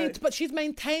 But I So- mean, but she's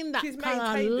maintained that She's kind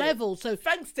maintained of it. level. So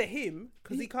Thanks to him,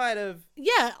 because he kind of.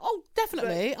 yeah, oh,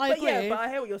 definitely, I agree. Yeah, but I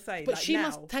hear what you're saying. But like she now,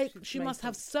 must take. she's She must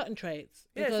have maintained. certain traits.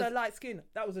 Yeah, Because, so light skin.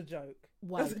 That was a joke.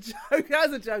 Wow. That was a joke. That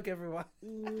was a joke, everyone.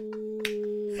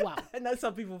 wow. I know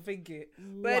some people think it,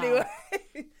 but Wow. anyway.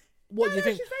 What do you No,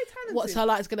 think? she's very talented. What's her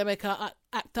like? Is going to make her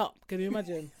act up? Can you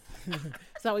imagine?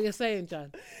 Is that what you're saying,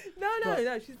 John?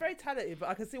 No. She's very talented, but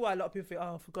I can see why a lot of people think,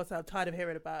 oh, for God's sake, I'm tired of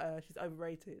hearing about her. She's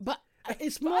overrated. But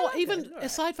it's But I more, like even it, right.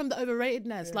 aside from the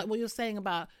overratedness, like what you're saying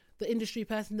about the industry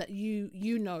person that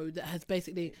you know that has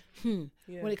basically, when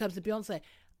it comes to Beyonce,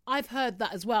 I've heard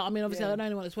that as well. I mean, obviously, I don't know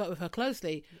anyone that's worked with her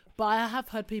closely, but I have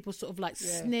heard people sort of like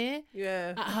sneer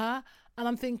at her, and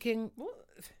I'm thinking, well,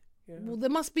 there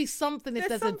must be something if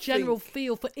there's a general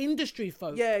feel for industry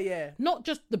folk. Yeah. Not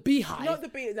just the beehive. Not the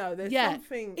beat. No, there's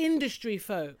something. Industry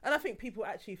folk. And I think people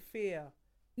actually fear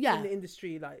Yeah. in the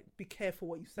industry, like, be careful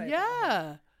what you say.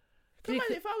 Yeah. Come on,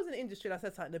 if I was in the industry and I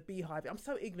said something, the beehive, I'm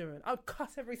so ignorant. I'd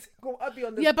cuss every single. I'd be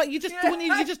on the. Yeah, but you just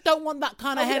you just don't want that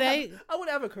kind of headache. I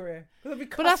wouldn't have a career. I'd be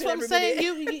But that's what I'm every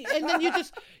saying. minute. You and then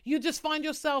you just find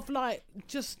yourself like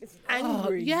just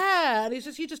angry. Yeah, and it's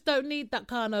just you just don't need that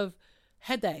kind of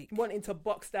headache. Wanting to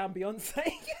box down Beyonce.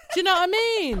 Do you know what I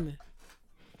mean?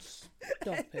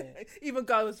 Stop it. Even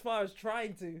go as far as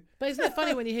trying to. But isn't it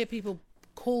funny when you hear people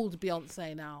called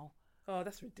Beyonce now? Oh,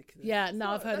 that's ridiculous. Yeah, no,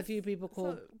 I've heard a few people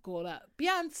call that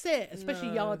Beyonce, especially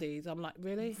yardies. I'm like,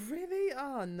 really? Really?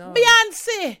 Oh, no.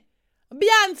 Beyonce.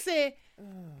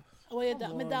 Oh, yeah,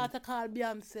 my daughter called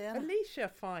Beyonce. Alicia,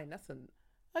 fine. That's an.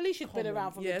 Alicia's been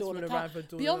around from the dawn of time.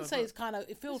 Beyonce is kind of,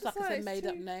 it feels like it's a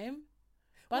made-up name.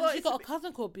 But well, she got a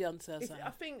cousin called Beyonce.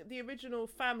 I think the original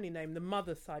family name, the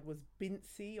mother's side, was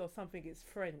Bincy or something. It's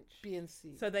French.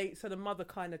 Bincy. So the mother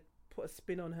kind of put a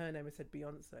spin on her name and said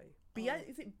Beyonce.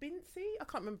 Is it Bincy? I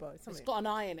can't remember. It's got an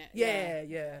I in it.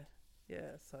 Yeah.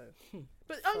 So,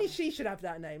 but only she should have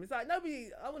that name. It's like nobody.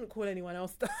 I wouldn't call anyone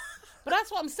else that. But that's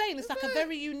what I'm saying. It's like a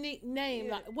very unique name.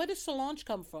 Yeah. Like, where does Solange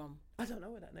come from? I don't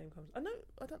know where that name comes. I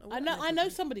don't know. I know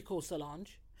somebody called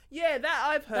Solange. Yeah, that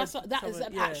I've heard. That is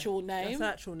an actual name. That's an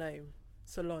actual name.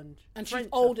 Solange. And French, she's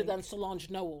older than Solange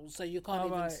Knowles, so you can't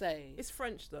even say. It's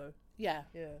French though. Yeah.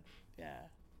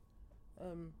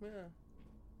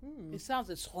 It sounds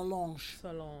like Solange.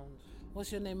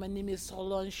 What's your name? My name is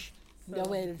Solange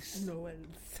Knowles.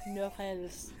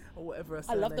 Or whatever.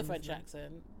 I love the French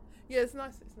accent. Yeah, it's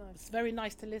nice. It's very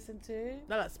nice to listen to.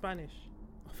 I like Spanish.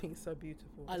 I think it's so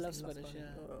beautiful. I love Spanish.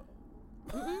 Yeah.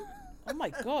 Oh my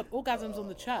God! Orgasms on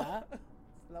the chat.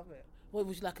 Love it. What,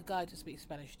 would you like a guy to speak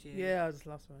Spanish to you? Yeah, I just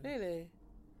love Spanish. Really?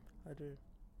 I do.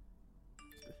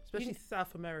 Especially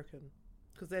South American,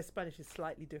 because their Spanish is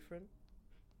slightly different.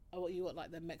 Oh, what you want, like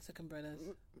the Mexican brothers?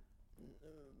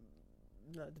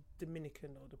 No, the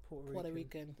Dominican or the Puerto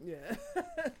Rican. Yeah.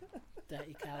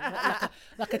 Dirty cow.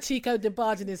 Like a Chico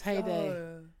DeBarge in his heyday. Oh,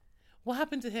 yeah. What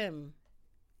happened to him?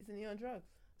 Isn't he on drugs?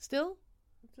 Still?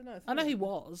 I know he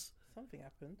was. Something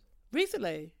happened.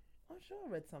 Recently? I'm sure I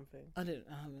read something. I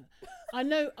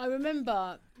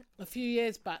remember a few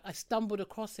years back, I stumbled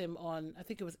across him on, I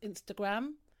think it was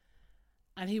Instagram,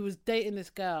 and he was dating this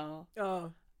girl.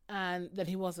 Oh. And then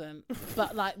he wasn't.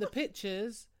 But like the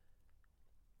pictures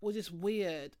were just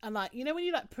weird. And like, you know, when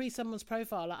you like pre someone's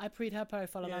profile, like I pre'd her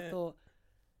profile and I thought,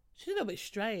 she's a little bit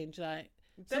strange. Like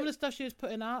some of the stuff she was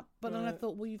putting up, but then I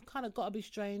thought, well, you've kind of got to be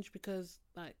strange because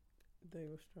like. They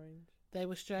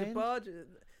were strange. The barge,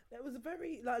 there was a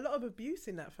lot of abuse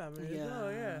in that family as well,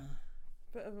 yeah.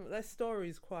 But their story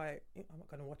is quite, I'm not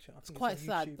going to watch it. It's quite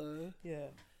sad though. Yeah.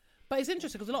 But it's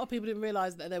interesting because a lot of people didn't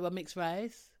realise that they were mixed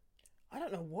race. I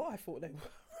don't know what I thought they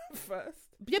were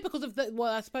first. Yeah, because of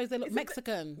I suppose they look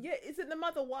Mexican. Isn't the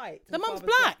mother white? The mum's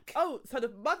black. Oh, so the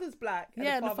mother's black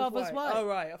and the father's white. Oh,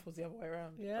 right. I thought it was the other way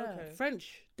around. Yeah. Okay.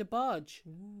 French, DeBarge.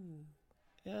 Ooh.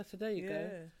 Yeah, so there you go.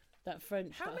 That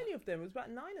French. How many of them? It was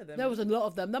about 9 of them. There was a lot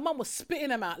of them. The mum was spitting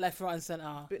them out left, right and centre.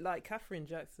 A bit like Catherine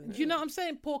Jackson. Do you know what I'm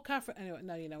saying? Poor Catherine. Anyway,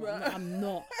 no, you know what? I'm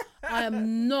not. I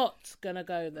am not going to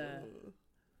go there.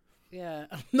 Yeah,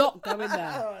 I'm not going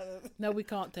there. No, we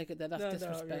can't take it there. That's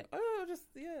disrespect.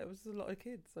 It was a lot of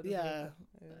kids.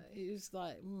 It was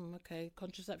like, okay,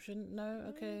 contraception? No,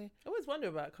 okay. I always wonder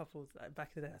about couples like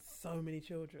back in the day. So many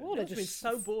children. Oh, they're just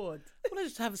so bored. Well, they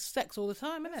just have sex all the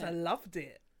time, innit? I loved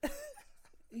it.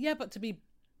 Yeah, but to be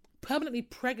permanently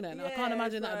pregnant, I can't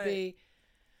imagine that'd be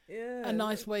a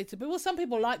nice way to be. Well, some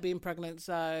people like being pregnant,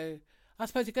 so I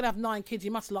suppose you're going to have 9 kids.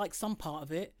 You must like some part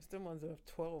of it. There's ones that have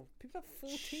 12. People have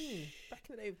 14. Back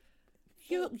in the day,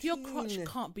 14. Your crotch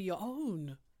can't be your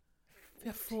own. If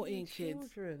you have 14 kids.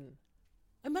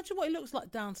 Imagine what it looks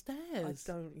like downstairs. I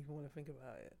don't even want to think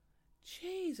about it.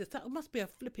 Jesus, that must be a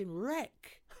flipping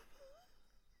wreck.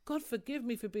 God forgive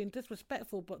me for being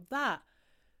disrespectful, but that...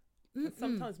 And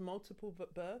sometimes multiple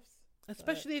births.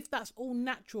 Especially if that's all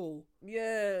natural.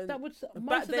 Yeah. That would...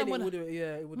 Most of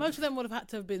them would have had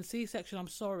to have been C-section, I'm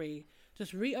sorry.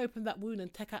 Just reopen that wound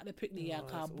and take out the picnic.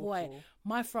 Boy,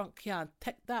 my front can't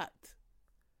take that.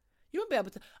 You wouldn't be able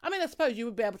to. I mean, I suppose you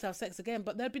would be able to have sex again,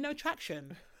 but there'd be no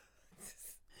traction.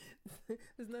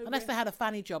 There's no Unless they had a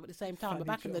fanny job at the same time. But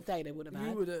back in the day, they would have had.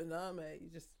 You wouldn't know, mate. You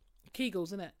just...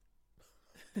 Kegels, innit?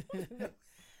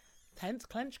 Tense,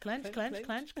 clench.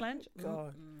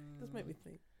 God, Mm. does make me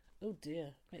think. Oh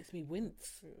dear, makes me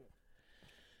wince.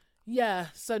 Yeah,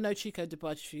 so no Chico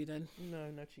DeBarge for you then.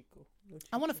 No Chico.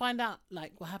 I want to find out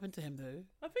like what happened to him though.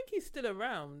 I think he's still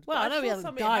around. Well, I know he saw hasn't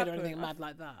something died or happen. anything mad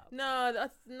like that. No, I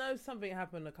know something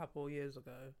happened a couple of years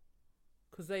ago.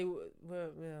 Because they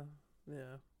were,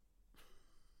 yeah.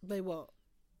 They what?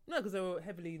 No, because they were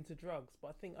heavily into drugs.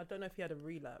 But I don't know if he had a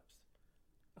relapse.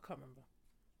 I can't remember.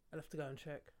 I'll have to go and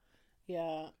check.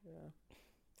 Yeah. Yeah.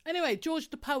 Anyway, George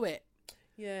the poet.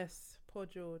 Yes, poor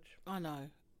George. I know.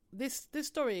 This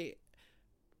story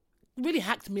really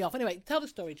hacked me off. Anyway, tell the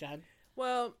story, Jan.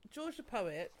 Well, George the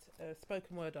poet, a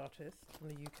spoken word artist from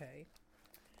the UK,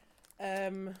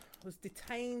 was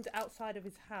detained outside of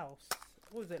his house.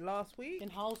 What was it, last week? In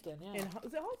Harlesden, yeah.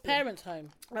 Was it Harlesden? Parents' home.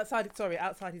 Outside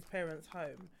his parents'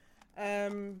 home.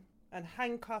 And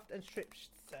handcuffed and strip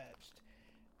searched.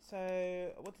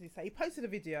 So, what did he say? He posted a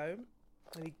video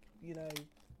and he,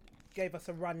 gave us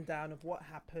a rundown of what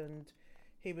happened.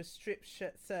 He was strip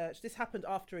searched. This happened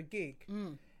after a gig.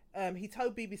 He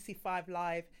told BBC 5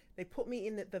 Live, they put me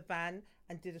in the van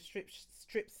and did a strip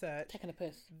search. Taking a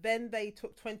piss. Then they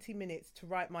took 20 minutes to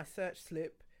write my search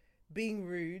slip, being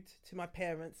rude to my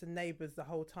parents and neighbours the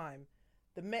whole time.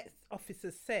 The Met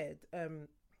officers said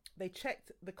they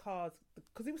checked the cars,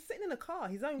 because he was sitting in a car,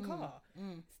 his own car.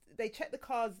 They checked the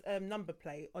car's number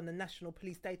plate on the National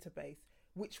Police Database,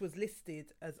 which was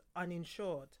listed as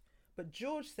uninsured. But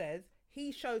George says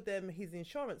he showed them his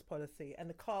insurance policy and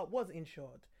the car was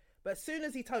insured. But as soon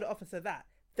as he told the officer that,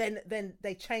 then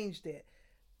they changed it.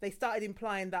 They started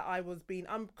implying that I was being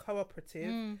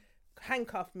uncooperative,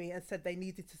 handcuffed me and said they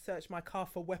needed to search my car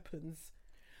for weapons.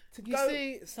 You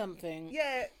see something?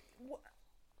 Yeah,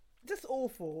 just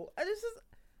awful. And it's just,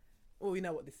 well, we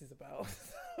know what this is about.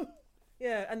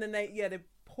 Yeah, and then they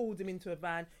pulled him into a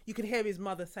van. You could hear his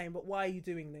mother saying, "But why are you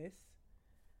doing this?"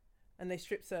 And they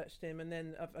strip searched him, and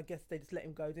then I guess they just let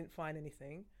him go. Didn't find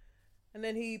anything, and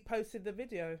then he posted the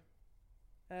video.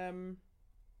 And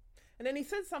then he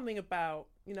said something about,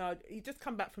 he just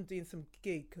come back from doing some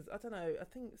gig, because I don't know, I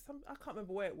can't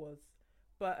remember where it was,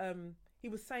 but he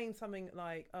was saying something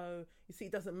like, "Oh, you see,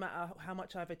 it doesn't matter how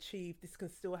much I've achieved, this can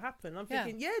still happen." I'm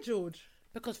thinking, yeah, George.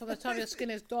 Because from the time your skin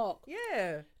is dark.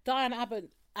 Yeah. Diane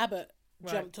Abbott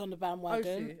jumped on the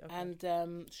bandwagon, Oh, okay.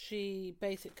 and she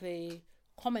basically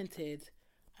commented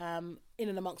in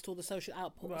and amongst all the social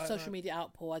media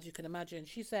outpour, as you can imagine.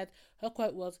 She said, her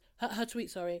quote was, her tweet,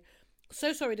 sorry,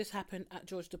 "So sorry this happened at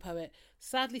George the Poet.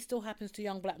 Sadly still happens to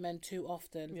young black men too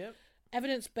often. Yep.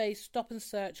 Evidence-based stop and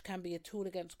search can be a tool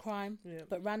against crime, Yep.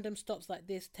 but random stops like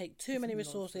this take too many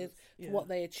resources nonsense. for what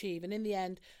they achieve, and in the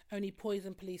end, only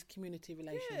poison police community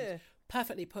relations." Yeah.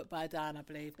 Perfectly put by Diane, I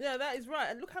believe. Yeah, that is right.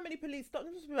 And look how many police stopped.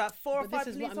 There must be about 4 or 5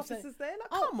 police officers there. Like,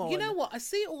 come on. You know what? I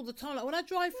see it all the time. Like when I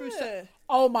drive through. Yeah.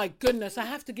 Oh my goodness! I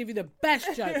have to give you the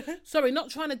best joke. Sorry, not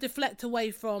trying to deflect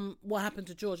away from what happened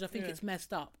to George. I think it's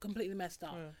messed up, completely messed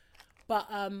up. Yeah. But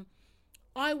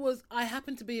I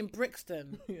happened to be in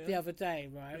Brixton the other day.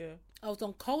 Right. Yeah. I was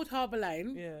on Cold Harbour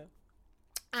Lane. Yeah.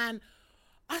 And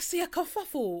I see a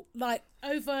kerfuffle like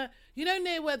over,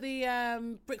 near where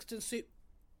the Brixton soup.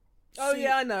 Oh,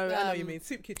 yeah, I know what you mean.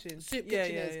 Soup kitchen. Soup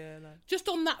kitchen is. Yeah, no. Just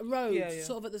on that road, Yeah.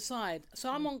 sort of at the side. So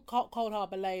I'm on Cold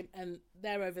Harbour Lane, and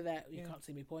they're over there. You can't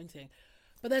see me pointing.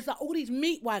 But there's like all these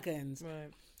meat wagons.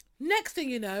 Right. Next thing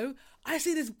you know, I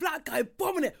see this black guy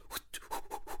bombing it,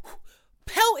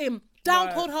 pelt him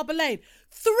down Cold Harbour Lane.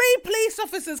 3 police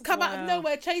officers come out of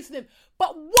nowhere chasing him.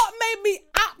 But what made me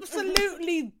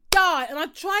absolutely die, and I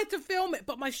tried to film it,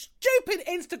 but my stupid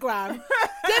Instagram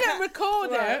didn't record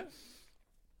it.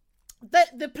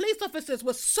 The police officers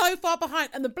were so far behind,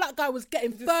 and the black guy was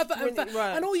getting further and further.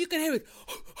 Right. And all you can hear is,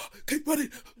 "Keep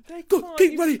running, They go, can't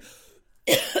keep even- running."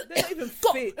 They're not even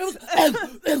fit.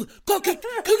 Go, keep.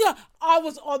 I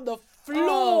was on the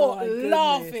floor Oh, my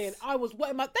laughing. goodness. I was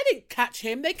wetting my. They didn't catch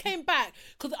him. They came back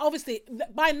because obviously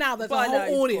by now there's By a now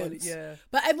whole he's audience. gone, yeah.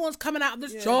 But everyone's coming out of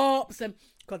the shops, and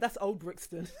God, that's old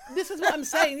Brixton. this is what I'm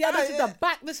saying. Yeah, this is the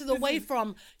back. This is away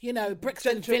from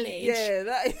Brixton Village. Yeah,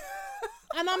 that is...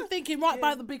 And I'm thinking right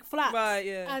by the big flats. Right,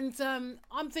 yeah. And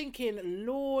I'm thinking,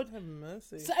 Lord. Have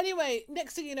mercy. So anyway,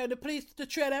 next thing you know, the police, the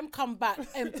three of them come back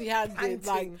empty-handed, Panting.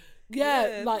 like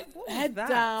Yeah, like what was head that?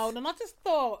 down. And I just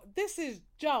thought, this is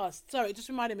just sorry. It just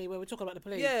reminded me when we were talking about the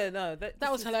police. Yeah, no,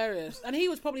 That was hilarious. And he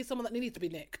was probably someone that needed to be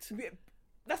nicked.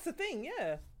 That's the thing,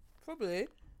 yeah, probably.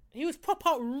 He was proper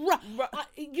rough.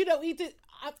 You know,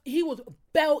 he was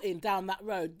belting down that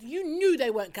road. You knew they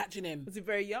weren't catching him. Was he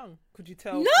very young? Could you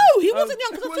tell? No, he wasn't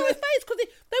young because I saw his face because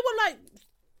they were like,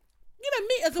 you know,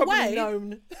 meters probably away.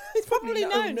 Known. He's probably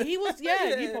known. He was,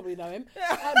 yeah, you probably know him.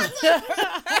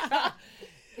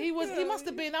 He must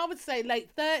have been, I would say,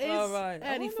 late 30s, oh, right.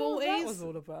 early 40s. What that was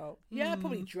all about. Yeah,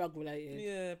 probably drug related.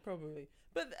 Yeah, probably.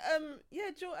 But yeah,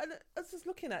 George. I was just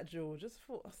looking at George. I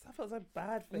felt so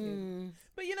bad for him.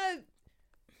 But you know,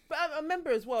 I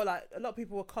remember as well. Like a lot of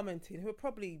people were commenting who were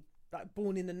probably like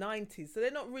born in the 90s, so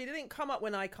they didn't come up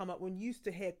when I come up. When you used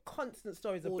to hear constant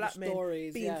stories of black men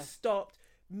being stopped,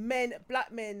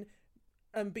 black men,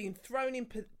 being thrown in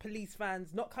police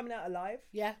vans, not coming out alive.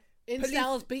 Yeah,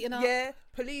 cells beaten up. Yeah,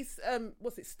 police.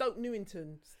 What's it? Stoke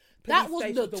Newington. That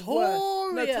was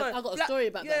notorious. I got a story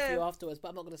about that for you afterwards, but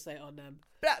I'm not going to say it on them.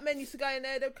 Black men used to go in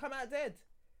there; they'd come out dead.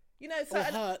 You know, so or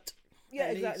hurt. Yeah,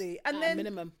 exactly. And then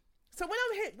minimum. So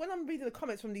when I'm reading the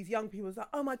comments from these young people, it's like,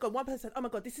 oh my god, one person said, oh my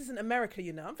god, this isn't America,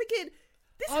 you know. I'm thinking,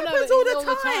 this happens all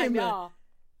the time.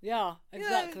 Yeah,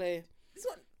 exactly.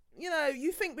 You know,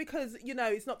 you think because you know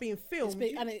it's not being filmed,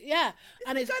 it's going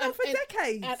on for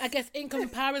decades. And I guess in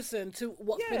comparison to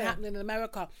what's been happening in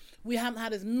America, we haven't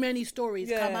had as many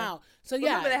stories come out. So but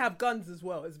remember they have guns as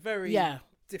well. It's very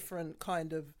different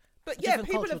kind of. But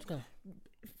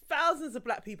thousands of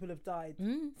black people have died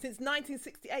since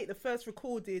 1968. The first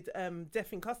recorded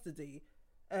death in custody.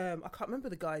 I can't remember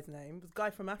the guy's name. It was a guy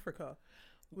from Africa.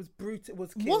 Was killed.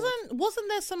 Wasn't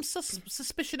there some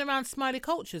suspicion around Smiley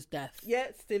Culture's death? Yeah,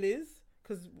 it still is.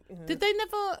 Because did they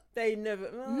never? They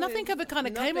never. Nothing ever kind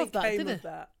of came of that, did it?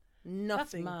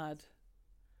 Nothing. That's mad.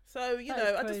 So you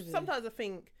know, sometimes I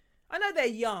think I know they're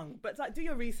young, but it's like do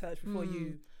your research before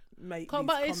you make. But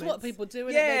comments. It's what people do.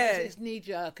 It's knee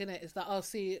jerk, isn't it? It's like I'll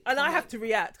see. And I have to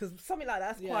react because something like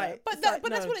that's quite. But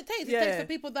that's what it takes. It takes for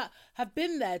people that have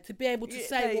been there to be able to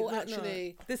say, well,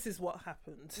 actually, this is what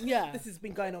happened. Yeah, this has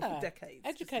been going on for decades.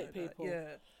 Educate people.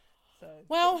 Yeah. So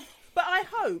well, but I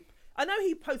hope. I know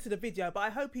he posted a video, but I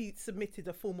hope he submitted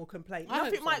a formal complaint.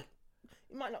 It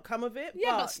might not come of it.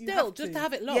 Yeah, but still, just to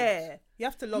have it logged. Yeah, you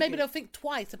have to log Maybe they'll think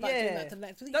twice about doing that to the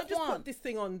next. Don't just put this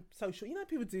thing on social. You know,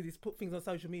 people do this, put things on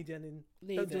social media and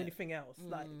then don't do anything else.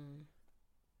 Like,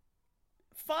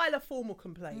 file a formal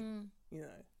complaint. You know,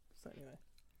 so anyway.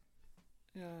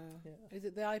 Yeah. Is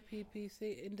it the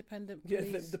IPPC, Independent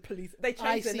Police? Yeah, the police. They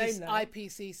changed their name now.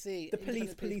 IPCC. The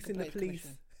police in the police.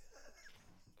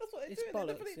 That's what it's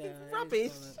bollocks. It's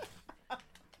rubbish.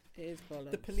 It is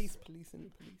bollocks. The police in the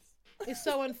police. It's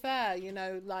so unfair, you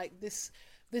know, like this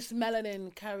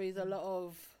melanin carries a lot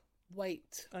of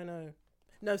weight. I know.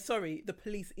 No, sorry, the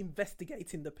police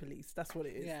investigating the police. That's what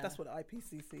it is. Yeah. That's what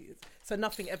IPCC is. So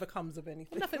nothing ever comes of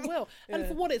anything. Nothing will. And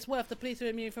for what it's worth, the police are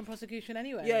immune from prosecution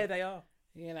anyway. Yeah, they are.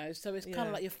 You know, so it's kind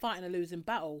of like you're fighting a losing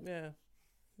battle. Yeah,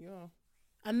 you are.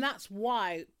 And that's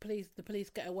why the police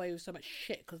get away with so much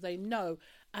shit, because they know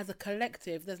as a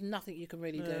collective there's nothing you can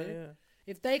really do. Yeah.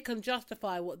 If they can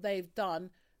justify what they've done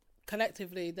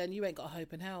collectively, then you ain't got a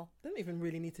hope in hell. They don't even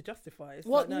really need to justify it.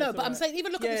 I'm saying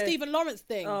even look at the Stephen Lawrence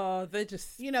thing. Oh, they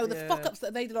just the fuck ups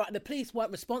that they did. Like, the police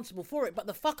weren't responsible for it, but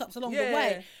the fuck ups along the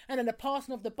way, and then the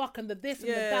passing of the buck and the this and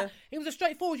the that. It was a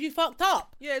straightforward. You fucked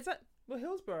up. Yeah,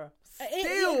 Hillsborough.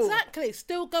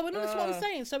 Still going on. That's what I'm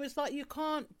saying. So it's like you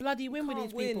can't bloody win with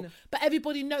these people. But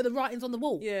everybody know the writing's on the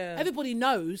wall. Yeah, everybody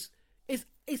knows. It's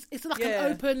like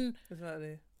an open.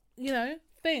 Exactly. You know.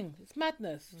 Thing. It's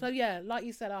madness. So yeah, like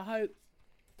you said, I hope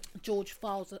George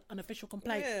files an official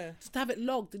complaint. Just to have it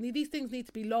logged. And these things need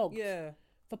to be logged.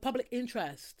 For public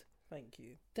interest. Thank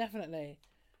you. Definitely.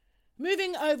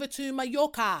 Moving over to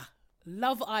Mallorca,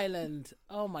 Love Island.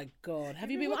 Oh my god,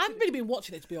 have you been? I haven't really been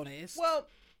watching it, to be honest. Well,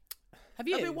 have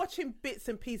you? I've been watching bits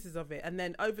and pieces of it, and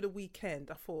then over the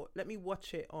weekend, I thought, let me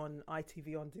watch it on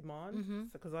ITV On Demand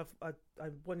because I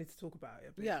wanted to talk about it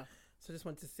a bit. Yeah. So I just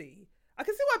wanted to see. I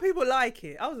can see why people like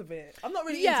it. I'm not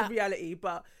really into reality,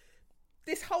 but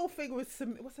this whole thing with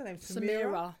what's her name?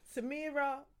 Samira.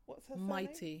 What's her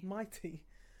Mighty. Name? Mighty.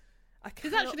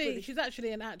 She's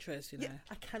actually an actress, you know. Yeah,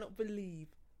 I cannot believe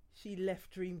she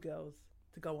left Dreamgirls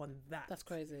to go on that. That's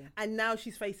crazy. And now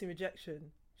she's facing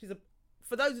rejection.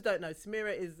 For those who don't know,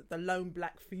 Samira is the lone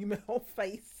black female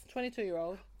face.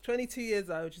 22-year-old. 22 years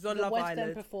old. She's on Love Island. West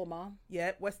End performer.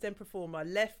 Yeah, West End performer.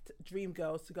 Left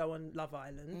Dreamgirls to go on Love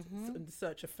Island in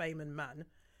search of fame and man.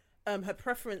 Her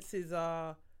preferences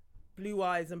are blue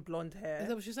eyes and blonde hair. Is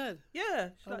that what she said? Yeah.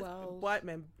 She likes white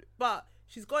men. But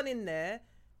she's gone in there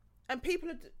and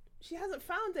she hasn't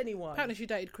found anyone. Apparently she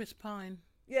dated Chris Pine.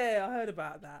 Yeah, I heard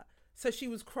about that. So she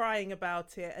was crying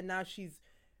about it and now she's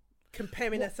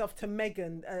comparing herself to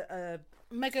Meghan,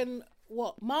 Meghan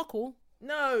what? Markle?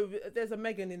 No, there's a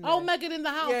Meghan in there. Oh, Meghan in the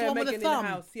house. Yeah, the one Meghan with in the thumb. the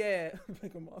house. Yeah,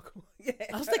 Meghan Markle. Yeah.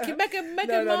 I was thinking Meghan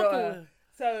No, Markle. not her.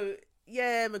 So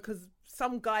yeah, because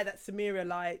some guy that Samira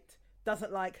liked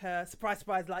doesn't like her. Surprise,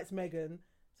 surprise, likes Meghan.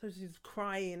 So she's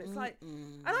crying. It's like,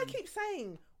 and I keep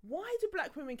saying, why do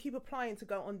black women keep applying to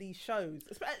go on these shows?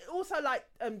 Also, like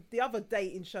the other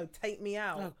dating show, Take Me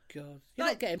Out. Oh God, you're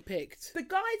Like, not getting picked. The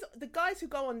guys who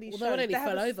go on these Although shows, it only they have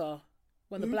fell a- over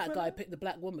when the Who black fell guy over? picked the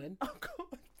black woman. Oh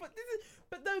God!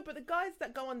 But the guys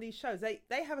that go on these shows, they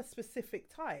have a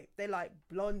specific type. They like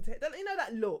blonde hair. You know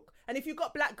that look. And if you've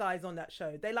got black guys on that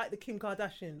show, they like the Kim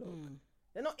Kardashian look.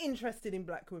 They're not interested in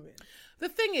black women. The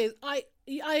thing is, I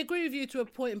agree with you to a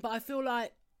point, but I feel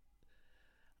like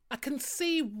I can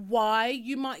see why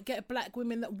you might get black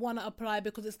women that want to apply,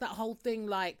 because it's that whole thing,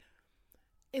 like,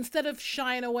 instead of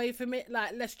shying away from it,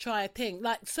 like, let's try a thing.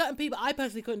 Like, certain people, I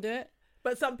personally couldn't do it,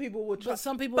 But some people will try. but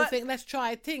some people think, let's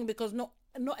try a thing, because not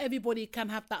everybody can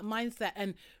have that mindset,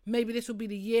 and maybe this will be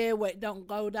the year where it don't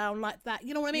go down like that.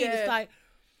 You know what I mean? Yeah. It's like,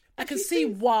 I can she see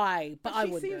seems- why, but I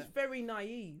she wouldn't. seems very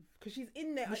naive because she's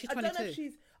in there. Well, she's I don't know 22. if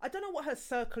she's. I don't know what her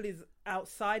circle is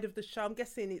outside of the show. I'm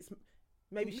guessing it's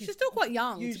maybe She's still quite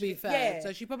young, to usually- be fair. yeah.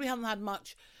 So she probably hasn't had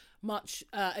much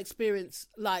experience,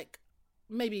 like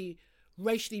maybe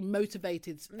racially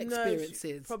motivated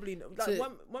experiences. Probably not. Like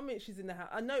to- one minute she's in the house.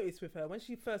 I noticed with her when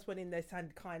she first went in there,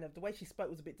 sounded kind of the way she spoke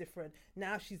was a bit different.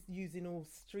 Now she's using all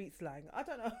street slang. I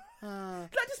don't know.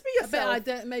 Like just be I bet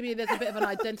yourself. maybe there's a bit of an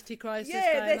identity crisis.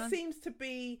 Yeah, going there on. seems to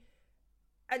be,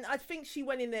 and I think she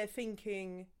went in there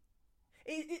thinking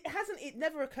it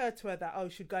never occurred to her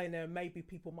that should go in there and maybe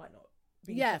people might not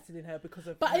be interested in her because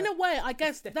of. But her in a way, I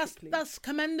guess aesthetically. that's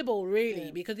commendable, really,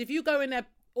 Yeah. because if you go in there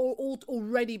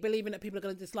already believing that people are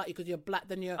going to dislike you because you're black,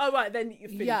 then you're Oh right, then you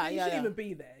finished. Yeah, you yeah, shouldn't yeah. even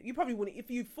be there. You probably wouldn't. If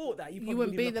you thought that, you probably you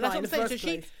wouldn't be there. That's what I'm saying. So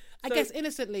she, I So- guess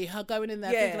innocently, her going in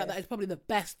there Yeah. thinking like that is probably the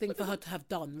best thing for her to have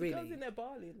done, Girls really. in there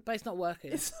barleying. But it's not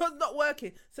working. It's not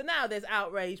working. So now there's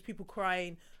outrage, people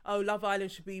crying, Love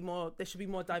Island should be more, there should be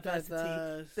more diversity.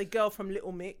 Diverse. The girl from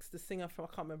Little Mix, the singer from, I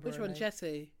can't remember Which her one, name.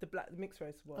 Jessie? The mixed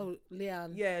race one. Oh,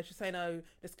 Leanne. Yeah, she's saying,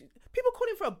 people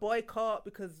calling for a boycott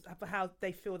because of how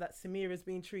they feel that Samira's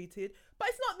being treated. But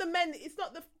it's not the men, it's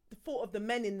not the fault of the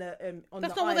men in the, on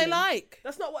That's the not what they island. like.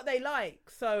 That's not what they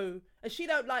like. So, and she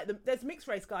don't like them. There's mixed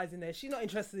race guys in there. She's not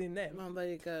interested in them. Oh, there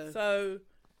you go. So,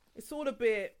 it's all a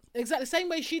bit, Exactly the same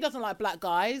way she doesn't like black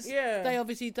guys. Yeah. They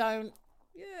obviously don't.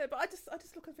 yeah, but I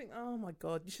just look and think, oh my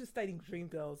God, you should have stayed in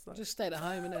Dreamgirls. Like, Just stayed at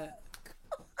home, innit?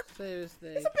 Seriously.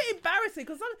 it's a bit embarrassing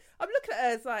because I'm looking at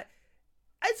her, it's like,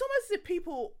 it's almost as if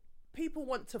people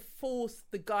want to force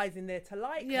the guys in there to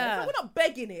like her. Yeah. It's like, we're not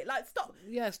begging it. Like, stop.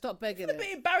 Yeah, stop begging It's a it.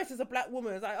 bit embarrassed as a black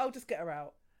woman. It's like, just get her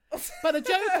out. But the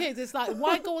joke is, it's like,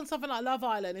 why go on something like Love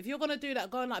Island? If you're going to do that,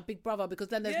 go on like Big Brother, because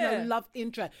then there's Yeah. no love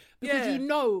interest. Because Yeah. you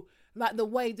know, like the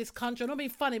way this country, I'm not being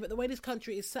funny, but the way this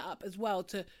country is set up as well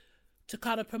to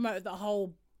kind of promote the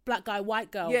whole black guy,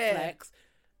 white girl Yeah. flex.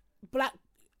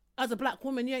 As a black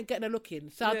woman, you ain't getting a look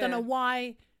in. So I Yeah. don't know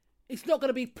why it's not going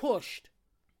to be pushed.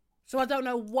 So I don't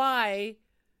know why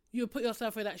you put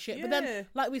yourself through that shit. But Yeah. then,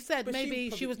 like we said, But maybe she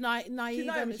probably- was naive. She's not and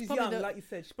even, it's she's probably young, like you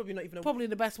said. She's probably not even a probably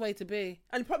the best way to be.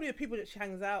 and probably the people that she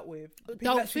hangs out with the people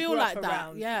Don't that she feel grew up like that,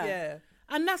 around. yeah.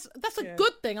 And that's a Yeah.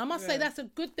 good thing. I must say Yeah. that's a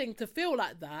good thing to feel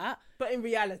like that. But in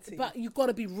reality, But you've got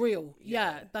to be real.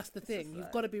 Yeah, that's the thing.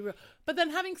 You've got to be real. But then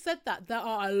having said that, there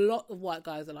are a lot of white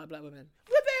guys that like black women.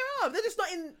 well, they are. They're just not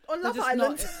on Love They're just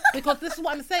Island. not- because this is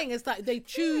what I'm saying. It's like they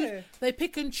choose, Yeah. they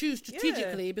pick and choose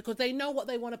strategically because they know what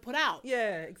they want to put out.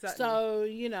 Yeah, exactly. So,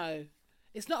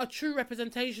 it's not a true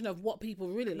representation of what people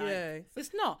really like. Yeah.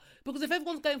 It's not. Because if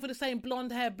everyone's going for the same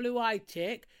blonde hair, blue-eyed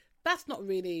chick, that's not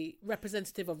really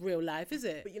representative of real life, is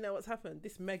it? But you know what's happened?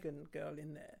 This Megan girl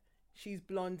in there, she's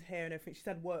blonde hair and everything. She's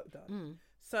had work done.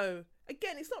 So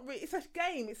again, it's not really. It's a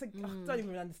game. I don't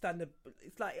even understand the.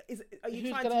 It's like, are you Who's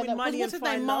trying gonna to end win up- money what's and his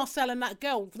name? find love? Marcel and that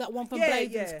girl, that one from Yeah,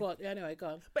 Blazing yeah. Squad. Yeah, anyway, go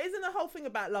on. But isn't the whole thing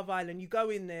about Love Island? You go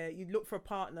in there, you look for a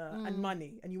partner and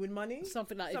money, and you win money.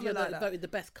 Something like Something if you're like that. voted the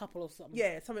best couple or something.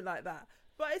 Yeah, something like that.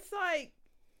 But it's like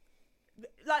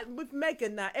with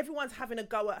Megan now, everyone's having a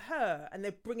go at her, and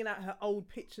they're bringing out her old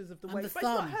pictures of the And way. the But it's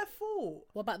not thumb. her fault.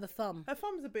 What about the thumb? Her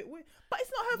thumb's a bit weird, but it's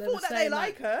not her They fault were that they saying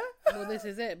like that- her. Well, this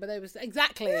is it. But they was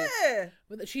exactly. Yeah.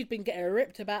 But that she's been getting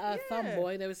ripped about her thumb, Yeah.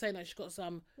 boy. They were saying that she's got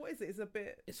some. What is it? It's a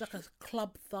bit. It's like a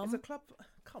club thumb. It's a club.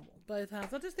 Come on. Both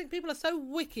hands. I just think people are so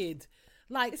wicked.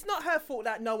 Like It's not her fault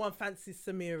that no one fancies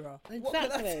Samira. What can I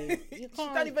Exactly. say? You She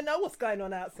can't- don't even know what's going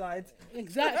on outside.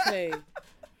 exactly,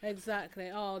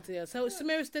 exactly. Oh dear. So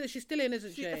Samira's she's still in,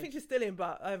 isn't she? I think she's still in,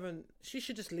 but I haven't. She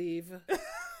should just leave.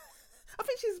 I think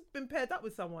think she's been paired up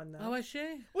with someone now. Oh, is she?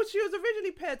 Well, she was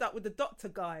originally paired up with the doctor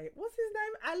guy. What's his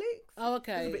name? Alex? Oh,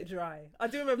 okay. It's a bit dry. I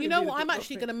do remember. You know what? I'm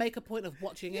actually going to make a point of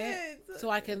watching Yeah, it it's- so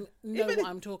I can know even what if-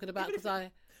 I'm talking about even if because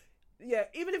Yeah,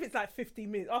 even if it's like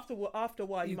 15 minutes, after a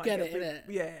while, you might get get it, a bit,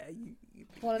 innit? Yeah,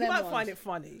 One of you them might ones. find it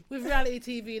funny. with reality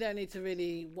TV, you don't need to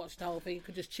really watch the whole thing. You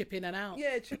could just chip in and out.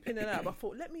 Yeah, chip in and out. But I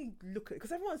thought, let me look at it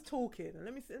because everyone's talking, and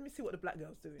let me see what the black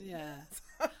girl's doing. Yeah.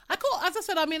 I caught, as I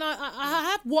said, I mean,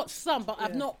 I have watched some, but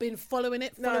I've Yeah. not been following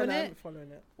it. No, I'm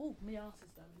following it. Oh, my ass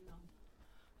is going numb.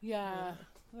 Yeah.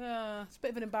 It's a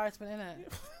bit of an embarrassment, isn't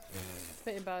it? It's a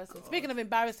bit embarrassing. Speaking of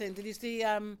embarrassing, did you see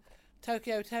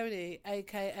Tokyo Tony,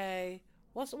 aka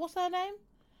what's her name?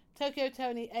 Tokyo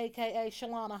Tony, aka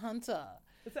Shalana Hunter.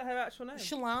 Is that her actual name?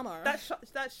 Shalana.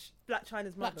 That's Black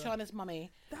China's mother. Black China's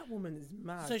mummy. That woman is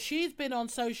mad. So she's been on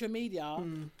social media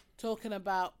talking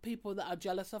about people that are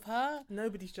jealous of her.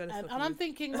 Nobody's jealous of And you. I'm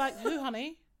thinking, like, who,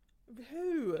 honey?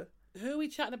 Who? Who are we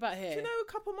chatting about here? Do you know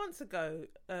a couple months ago,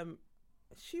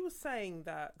 she was saying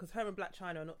that because her and Black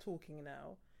China are not talking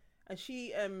now, and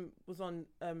she was on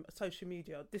social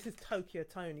media. This is Tokyo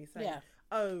Tony saying, Yeah.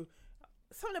 "Oh,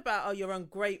 something about you're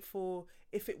ungrateful.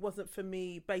 If it wasn't for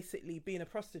me, basically being a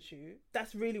prostitute,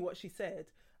 that's really what she said.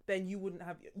 Then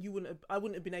I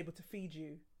wouldn't have been able to feed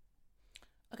you."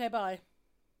 Okay, bye.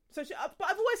 So, but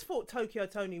I've always thought Tokyo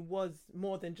Tony was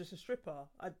more than just a stripper.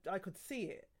 I could see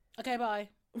it. Okay, bye.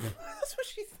 That's what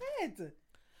she said.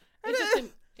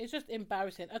 It's just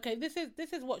embarrassing. Okay, this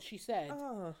is what she said.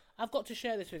 Oh. I've got to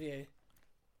share this with you.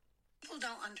 People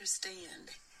don't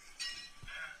understand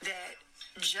that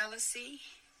jealousy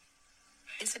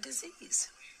is a disease.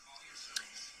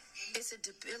 It's a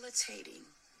debilitating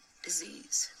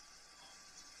disease.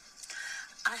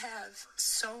 I have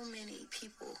so many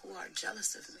people who are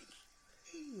jealous of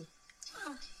me.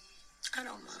 Well, I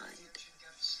don't mind.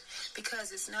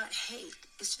 Because it's not hate,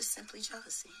 it's just simply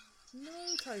jealousy. No,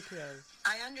 Tokyo.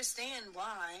 I understand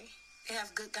why. They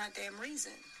have good goddamn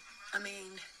reason. I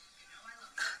mean,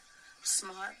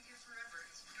 smart,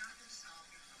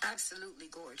 absolutely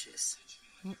gorgeous,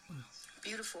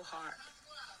 beautiful heart,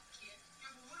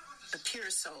 the pure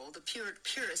soul, the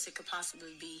purest it could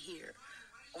possibly be here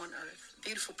on earth.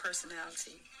 Beautiful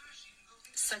personality,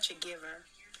 such a giver.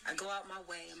 I go out my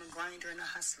way. I'm a grinder and a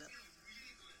hustler.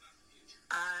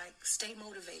 I stay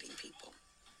motivating people.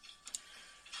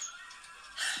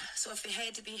 So if it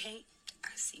had to be hate, I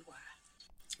see why.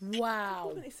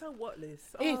 Wow. It's so whatless.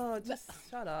 It's- Oh, just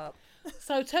shut up.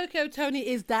 So Tokyo Tony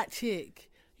is that chick.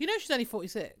 You know she's only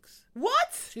 46.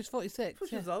 What? She's 46.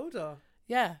 She was older.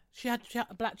 Yeah, she had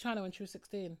Black China when she was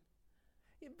 16.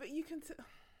 Yeah, but you can tell.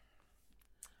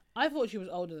 I thought she was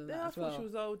older than that Yeah, I as thought well. she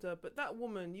was older, but that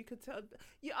woman, you could tell.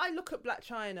 Yeah, I look at Black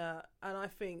China and I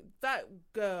think that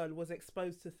girl was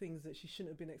exposed to things that she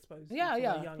shouldn't have been exposed to. Yeah, from a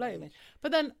yeah, young blatantly. age.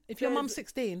 But then if your There's- mum's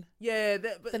 16, Yeah,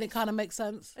 but then it kind of makes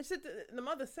sense. I said the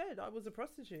mother said I was a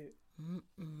prostitute.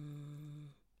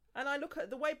 And I look at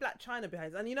the way Black China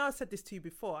behaves, and I said this to you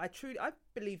before. I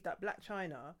believe that Black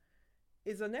China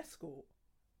is an escort.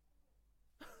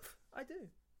 I do,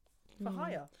 for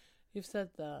hire. You've said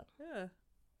that. Yeah,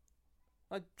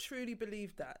 I truly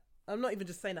believe that. I'm not even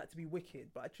just saying that to be wicked,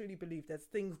 but I truly believe there's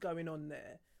things going on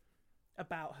there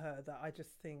about her that I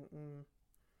just think.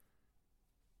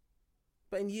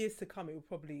 But in years to come, there'll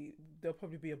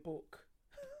probably be a book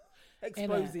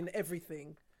exposing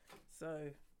everything. So.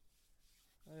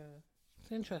 Yeah.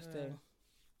 It's interesting.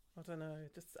 I don't know.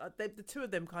 Just the two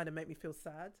of them kind of make me feel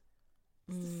sad.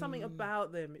 It's just something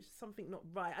about them. It's just something not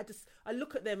right. I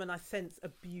look at them and I sense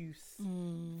abuse,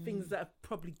 things that have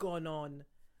probably gone on.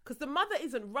 Because the mother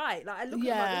isn't right. Like I look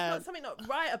at her, there's not something not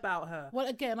right about her. Well,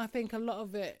 again, I think a lot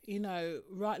of it,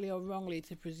 rightly or wrongly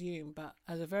to presume, but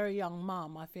as a very young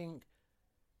mum, I think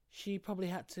she probably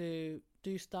had to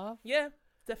do stuff. Yeah,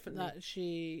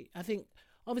 definitely. I think,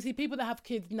 obviously, people that have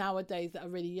kids nowadays that are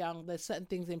really young, there's certain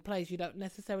things in place. You don't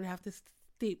necessarily have to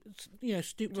stoop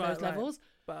to those levels.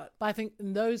 But I think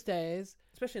in those days,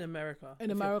 especially in America, they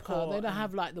don't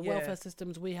have like the welfare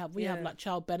systems we have. We have like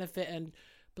child benefit and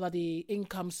bloody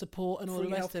income support and all the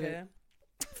rest of it.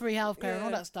 Free healthcare and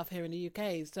all that stuff here in the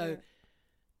UK. So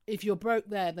if you're broke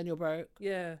there, then you're broke.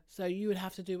 Yeah. So you would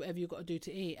have to do whatever you've got to do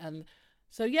to eat. And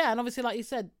so, yeah, and obviously, like you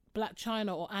said, Black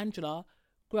China or Angela,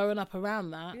 growing up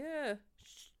around that,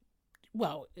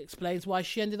 well, it explains why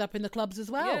she ended up in the clubs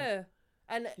as well. Yeah.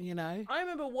 And I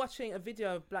remember watching a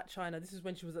video of Black China. This is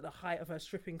when she was at the height of her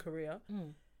stripping career.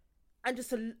 And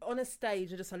just on a stage,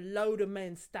 and just a load of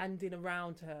men standing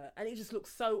around her. And it just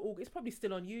looks so awkward. It's probably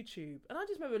still on YouTube. And I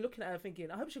just remember looking at her thinking,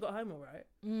 I hope she got home all right.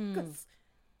 Because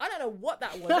I don't know what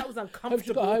that was. That was Hope you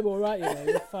uncomfortable. got home all right, you know.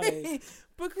 You're funny.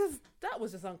 Because that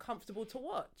was just uncomfortable to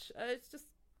watch. It's just,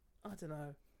 I don't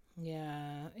know.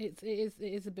 Yeah, it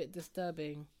is a bit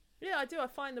disturbing. Yeah, I do. I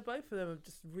find the both of them are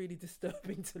just really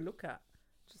disturbing to look at.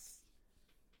 Just,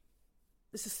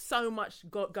 there's just so much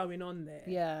going on there.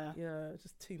 Yeah. Yeah,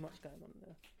 just too much going on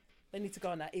there. They need to go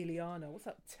on that Ileana. What's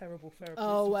that terrible therapist?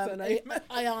 Oh, What's her name?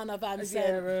 Ayana Van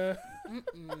Sant. Yeah.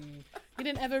 You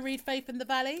didn't ever read Faith in the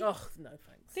Valley? Oh, no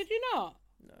thanks. Did you not?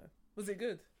 No. Was it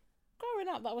good? Growing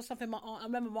up, that was something my aunt. I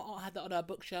remember my aunt had that on her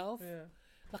bookshelf, Yeah.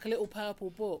 like a little purple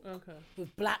book Okay.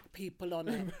 with black people on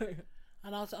it.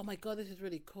 And I was like, oh my god, this is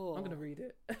really cool. I'm going to read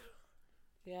it.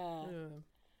 Yeah. Yeah.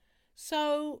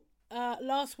 So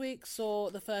last week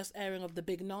saw the first airing of the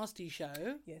Big Nasty Show.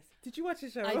 Yes. Did you watch the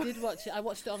show? I did watch it. I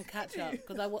watched it on catch up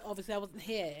because obviously I wasn't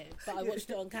here, but I watched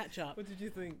it on catch up. What did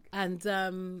you think? And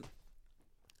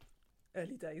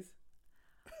Early days.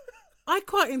 I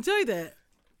quite enjoyed it.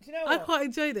 Do you know I what? quite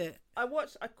enjoyed it.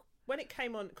 When it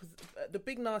came on, because the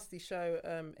Big Nasty Show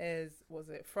airs, was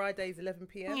it Fridays 11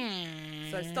 p.m?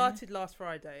 So it started last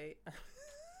Friday,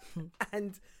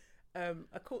 and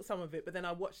I caught some of it, but then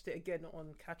I watched it again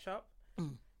on catch up.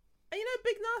 And you know,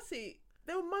 Big Nasty,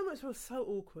 there were moments where it was so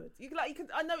awkward.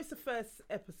 I know it's the first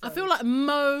episode. I feel like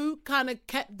Mo kind of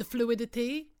kept the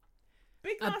fluidity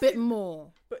Big a Nasty, bit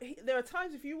more. but there are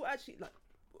times if you actually like.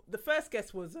 The first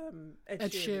guest was Ed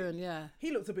Sheeran, yeah.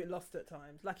 He looked a bit lost at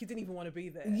times, like he didn't even want to be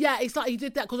there. Yeah, it's like he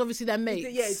did that because obviously they're mates.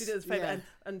 He did it as a favour. Yeah.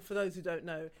 And for those who don't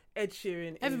know, Ed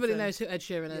Sheeran. Everybody is, knows who Ed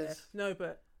Sheeran Yeah. is. No,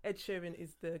 but Ed Sheeran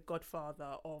is the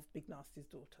godfather of Big Nasty's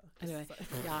daughter. Anyway, So-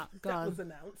 yeah, go that on. was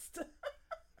announced.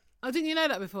 Oh, didn't you know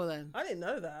that before then? I didn't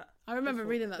know that. I remember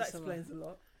reading that That somewhere. explains a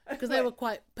lot. Because they were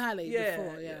quite pally yeah,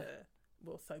 before, yeah.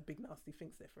 Well, so Big Nasty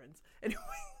thinks they're friends.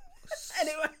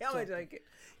 Anyway, I'm joking.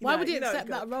 Why would you he know accept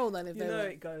it that goes. role then if You they know were?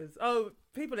 it goes. Oh,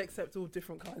 people accept all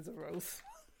different kinds of roles.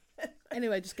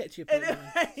 Anyway, just get to your point. Anyway.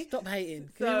 Man. Stop hating.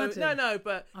 Can you So imagine? no,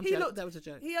 but I'm he joking. looked. That was a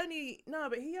joke. He only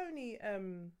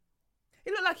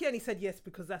it looked like he only said yes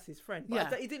because that's his friend. But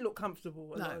Yeah. he didn't look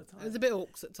comfortable a lot No, of the it time. was a bit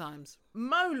awkward at times.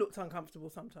 Mo looked uncomfortable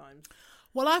sometimes.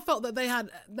 Well, I felt that they had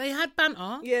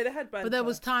banter, Yeah, they had banter. but there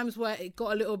was times where it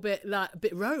got a little bit like a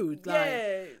bit road. Like,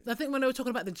 Yeah. I think when they were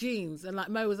talking about the jeans and like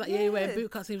Mo was like, yeah, you're wearing Yeah.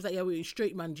 boot cuts. He was like, yeah, we're wearing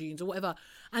straight man jeans or whatever.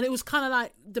 And it was kind of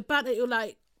like the banter.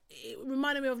 It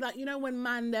reminded me of like, you know, when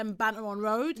man them banter on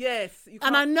road. Yes, you And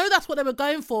can't- I know that's what they were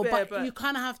going for, Yeah, but but you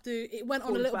kind of have to. It went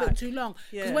on a pull little back. bit too long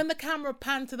because Yeah. when the camera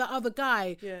panned to the other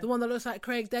guy, Yeah. the one that looks like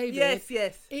Craig David,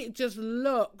 Yes. it just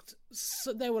looked.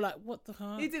 So they were like, "What the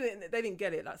fuck?" They didn't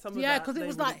get it. Like some of Yeah, that because it they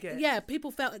was wouldn't like, get. yeah,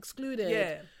 people felt excluded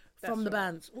Yeah, from that's the right.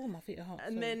 bands. Oh, my feet are hot.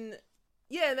 And sorry.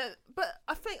 then but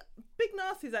I think Big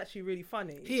Nasty is actually really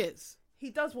funny. he is He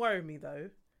does worry me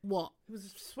though. what He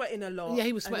was sweating a lot. Yeah,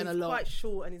 he was and sweating a he's lot. Quite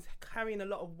short, and he's carrying a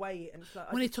lot of weight, and it's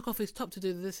like when he took off his top to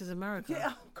do the This Is America.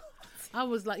 yeah, oh God. I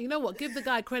was like, you know what? Give the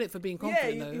guy credit for being Yeah,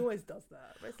 confident. he though. always does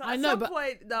that. But it's like, I at know, some but-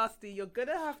 point, Nasty, you're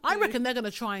gonna have to. I reckon they're gonna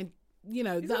try and, you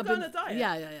know, He's that'll gonna be- go on a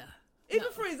diet. Yeah.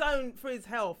 even for his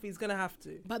health, he's gonna have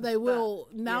to. But they will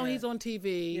now. yeah. He's on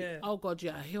TV. Yeah. Oh God,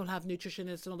 yeah. He'll have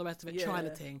nutritionists and all the rest of it Yeah. trying the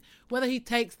thing. Whether he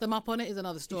takes them up on it is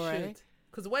another story.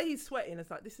 Because the way he's sweating, it's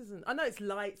like this isn't. I know it's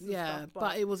lights. And Yeah, stuff,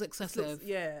 but it was this excessive. looks-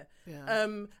 yeah. Yeah.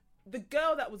 The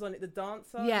girl that was on it, the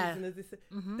dancer. Yeah.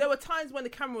 There were times when the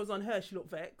camera was on her, she looked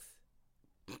vexed.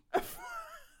 But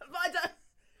I don't.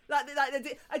 Like they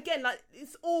did, again, like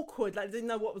it's awkward. Like they didn't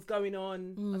know what was going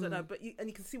on. I don't know, but you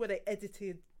can see where they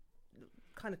edited,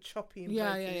 kind of choppy. And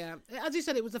places. Yeah. As you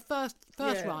said, it was the first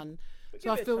Yeah. run, But so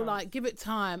give I it a feel chance. like give it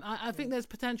time. I think there's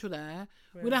potential there.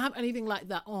 We don't have anything like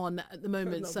that on at the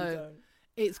moment, No, we so don't.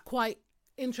 it's quite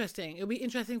interesting. It'll be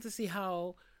interesting to see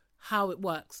how it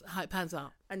works, how it pans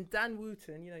out. And Dan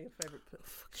Wooten, you know your favourite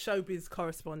showbiz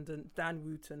correspondent, Dan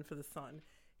Wooten for The Sun.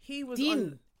 He was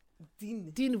on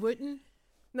Dean Wooten.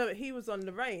 No, he was on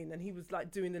Lorraine and he was like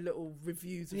doing the little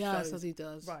reviews of Yes, shows. as he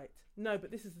does. Right. No,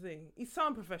 but this is the thing. He's so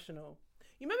unprofessional.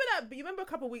 You remember that? But you remember a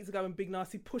couple of weeks ago when Big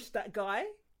Nasty pushed that guy?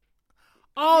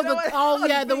 Oh, You know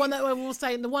what? the one that we were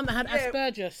saying, the one that had Yeah.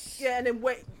 Asperger's. Yeah, and then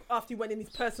after he went in his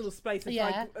personal space and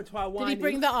Yeah. try wine. Did he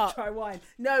bring that up? Try wine.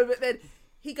 No, but then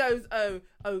he goes, oh,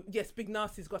 yes, Big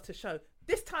Nasty's got a show.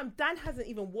 This time, Dan hasn't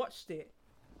even watched it,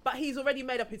 but he's already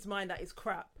made up his mind that it's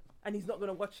crap and he's not going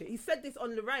to watch it. He said this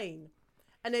on Lorraine,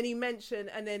 and then he mentioned,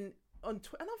 and then on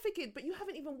and I'm thinking, but you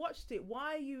haven't even watched it.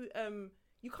 Why are you?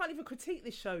 You can't even critique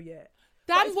this show yet.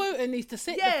 Dan Wooten needs to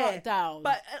sit the fuck down.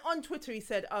 But on Twitter, he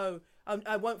said, I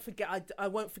won't forget. I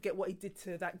won't forget what he did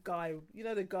to that guy. You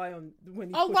know the guy on when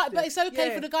he. Oh pushed right, him. but it's okay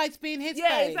Yeah. for the guy to be in his Yeah,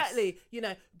 space. exactly. You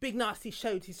know, Big Nasty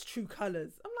showed his true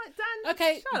colours. I'm like, Dan.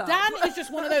 Okay, shut Dan up. is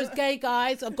just one of those gay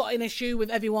guys. I've got an issue with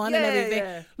everyone and Yeah, everything.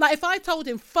 yeah. Like, if I told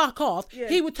him fuck off, Yeah.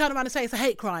 he would turn around and say it's a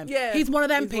hate crime. Yeah, He's one of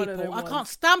them he's one people. of them I ones. can't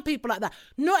stand people like that.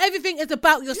 Not everything is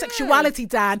about your sexuality,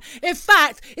 Dan. In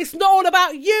fact, it's not all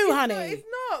about you, honey. No, it's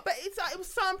not. But it's like, it was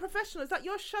so unprofessional. It's like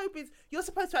your showbiz. You're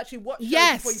supposed to actually watch shows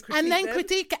Yes, before you critique and then them.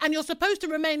 critique, and you're supposed to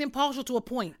remain impartial to a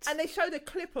point. And they showed a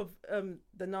clip of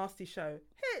the Nasty show.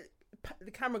 Here,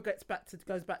 the camera goes back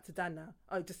to Dan now.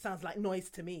 Oh, it just sounds like noise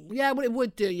to me. Yeah, well, it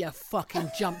would do, you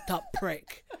fucking jumped up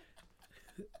prick.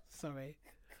 Sorry.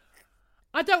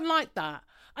 I don't like that.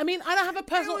 I mean, I don't have a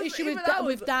personal was- issue even with that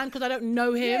was- Dan because I don't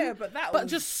know him. Yeah, but that But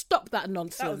was- just stop that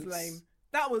nonsense. That was lame.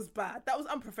 That was bad. That was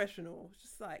unprofessional. It's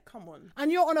just like, come on.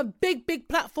 And you're on a big, big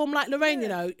platform like Lorraine, you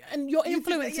Yeah. know, and you're You did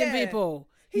that, influencing yeah. people.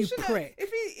 He You shouldn't. prick.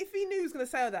 If he knew he was going to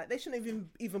say all that, they shouldn't have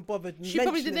even bothered. They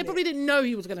probably didn't know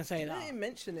he was going to say They that. didn't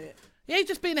mention it. Yeah, he's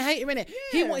just being a hater, innit?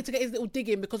 He Yeah. wanted to get his little dig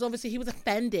in because obviously he was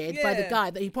offended by the Yeah. guy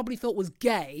that he probably thought was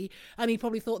gay, and he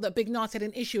probably thought that Big Nas had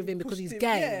an issue with him because he's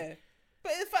gay. Yeah.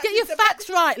 But the fact Get your is, facts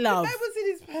right, love. That was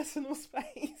in his personal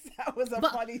space. That was a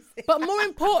funny thing. But more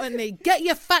importantly, get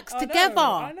your facts together.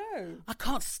 I know. I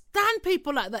can't stand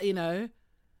people like that, you know.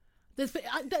 Those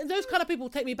kind of people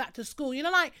take me back to school. You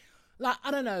know, like I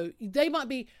don't know. They might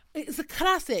be. It's a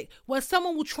classic where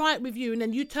someone will try it with you, and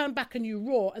then you turn back and you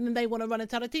roar, and then they want to run and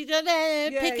tell the teacher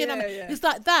they're picking on me. yeah. It's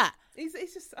like that.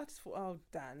 It's just. I just thought, oh,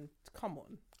 Dan, come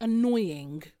on.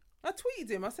 Annoying. I tweeted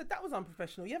him. I said that was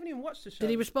unprofessional. You haven't even watched the show. Did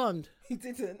he respond? He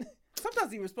didn't.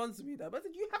 Sometimes he responds to me though. But I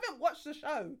said, you haven't watched the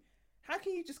show. How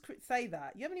can you just say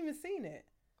that? You haven't even seen it.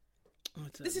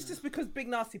 This is just because Big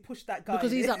Nasty pushed that guy.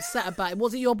 Because he's upset about it.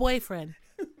 Was it your boyfriend?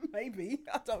 Maybe.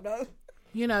 I don't know.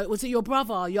 You know, was it your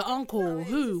brother, your uncle? No, it's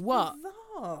Who? just What?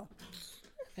 Bizarre.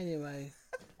 Anyway.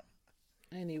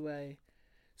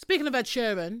 Speaking of Ed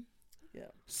Sheeran, Yeah.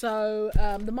 so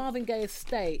the Marvin Gaye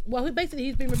estate. Well, basically,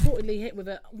 he's been reportedly hit with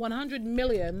a $100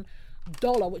 million,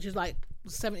 which is like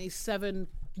 77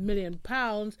 million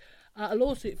pounds, a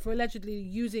lawsuit for allegedly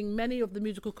using many of the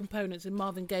musical components in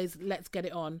Marvin Gaye's "Let's Get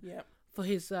It On" Yeah. for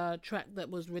his track that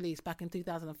was released back in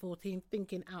 2014,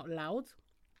 "Thinking Out Loud."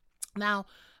 Now,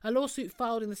 a lawsuit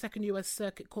filed in the Second US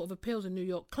Circuit Court of Appeals in New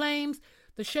York claims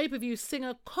the Shape of You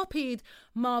singer copied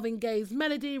Marvin Gaye's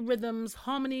melody, rhythms,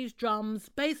 harmonies, drums,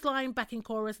 bass line, backing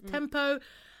chorus, tempo,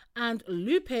 and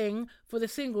looping for the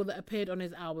single that appeared on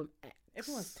his album X.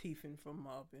 Everyone's teething from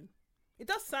Marvin. It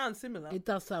does sound similar. It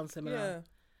does sound similar. Yeah.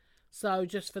 So,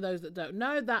 just for those that don't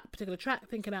know, that particular track,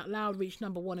 Thinking Out Loud, reached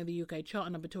 #1 in the UK chart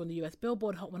and #2 in the US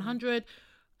Billboard Hot 100.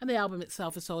 And the album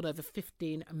itself has sold over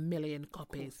 15 million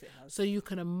copies. So you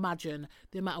can imagine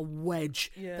the amount of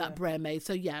wedge that Brer made.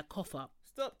 So yeah, cough up.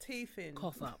 Stop teething.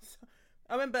 Cough up.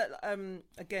 I remember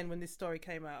again when this story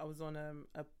came out, I was on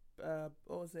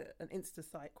what was it? An Insta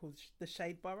site called the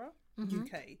Shade Borough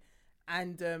UK,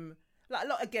 and like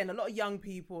a lot of young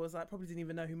people was like probably didn't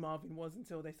even know who Marvin was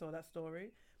until they saw that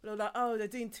story. But they were like, oh, they're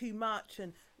doing too much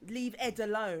and leave Ed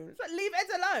alone. It's like, leave Ed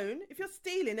alone? If you're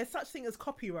stealing, there's such thing as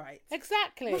copyright.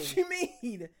 Exactly. What do you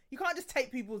mean? You can't just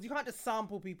you can't just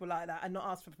sample people like that and not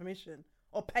ask for permission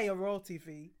or pay a royalty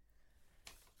fee.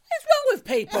 What's wrong with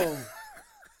people?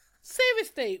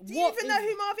 Seriously. Do you even know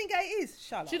who Marvin Gaye is?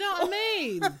 Shut up. Do you know what I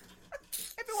mean?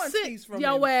 Everyone Sit steals from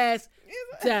your him. ass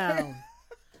down.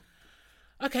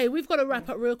 Okay, we've got to wrap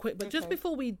up real quick. But just Okay.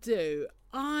 before we do,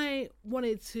 I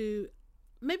wanted to...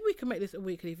 Maybe we can make this a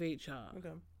weekly feature.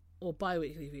 Okay. Or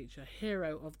bi-weekly feature.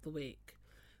 Hero of the week.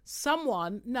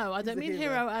 Someone... No, I don't mean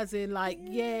hero as in like,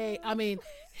 yay. I mean...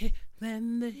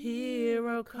 Then the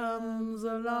hero comes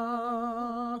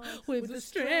along with the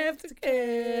strength to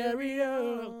carry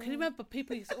on. Can you remember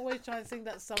people used to always try and sing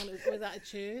that song without a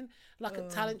tune? Like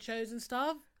at talent shows and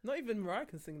stuff? Not even Mariah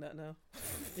can sing that now.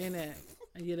 Innit?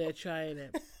 And you're there trying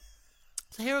it.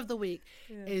 So hero of the week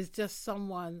is just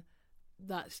someone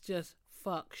that's just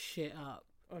fuck shit up.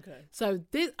 Okay. So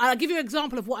I'll give you an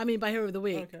example of what I mean by hero of the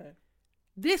week. Okay.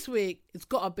 This week, it's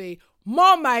got to be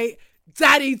my mate,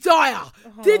 Danny Dyer.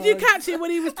 Did you catch it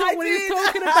when he was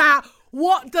talking about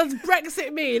what does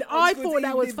Brexit mean? I Good thought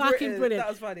that was evening, fucking Britain. brilliant. That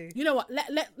was funny. You know what?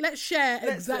 Let's share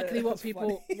exactly that what was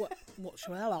people funny. what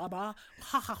shall I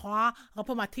ha ha ha. I'll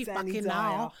put my teeth back Danny in Dyer.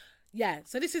 now. Yeah.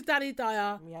 So this is Danny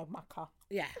Dyer. Yeah, Maka.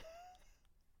 Yeah.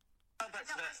 Back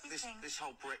to this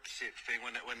whole Brexit thing,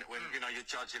 when you know you're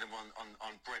judging them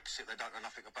on Brexit, they don't know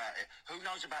nothing about it. Who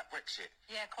knows about Brexit?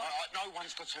 Yeah, quite. No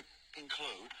one's got a fucking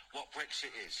clue what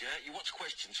Brexit is, yeah? You watch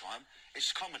Question Time,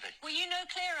 it's comedy. Were you no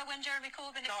clearer when Jeremy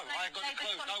Corbyn No, I ain't got a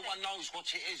clue. No one knows what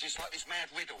it is. It's like this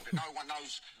mad riddle that no one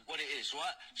knows what it is,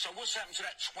 right? So what's happened to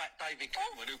that twat David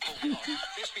Cameron who called it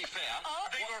off? Let's be fair.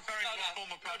 I think you're a very good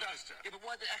former prime minister. Yeah,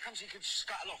 but how comes he could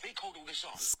scuttle off? He called all this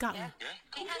off. Scuttle. Yeah?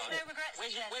 He has no regrets.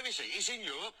 Where is he? He's in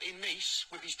Europe, in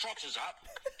Nice, with his trotters up.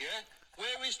 Yeah?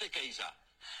 Where is the geezer?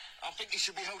 I think he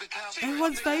should be held accountable.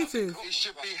 Everyone's faces. He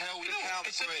should be held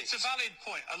accountable. It's a valid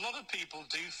point. A lot of people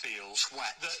do feel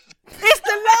that It's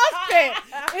the last bit.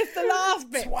 It's the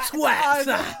last bit.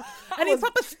 Twat. And he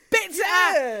proper spits it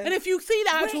out. And if you see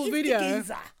the actual video,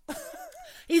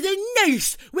 he's in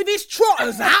Nice with his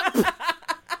trotters up. Do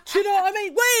you know what I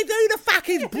mean? Who the fuck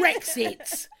is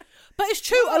Brexit? But it's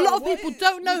true. A lot of people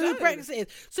don't know who Brexit is.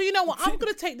 So you know what? I'm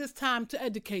going to take this time to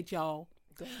educate y'all.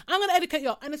 I'm going to educate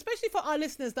y'all, and especially for our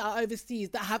listeners that are overseas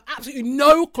that have absolutely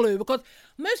no clue, because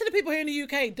most of the people here in the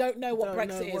UK don't know what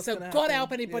Brexit is. So God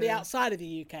help anybody outside of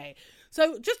the UK.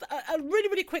 So just a really,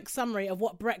 really quick summary of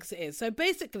what Brexit is. So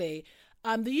basically,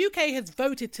 the UK has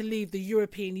voted to leave the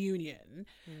European Union,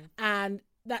 and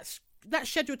that's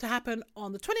scheduled to happen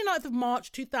on the 29th of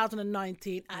March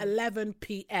 2019 at 11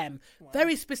 p.m.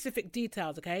 Very specific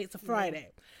details, okay? It's a Friday.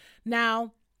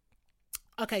 Now,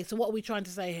 okay, so what are we trying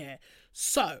to say here?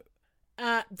 So,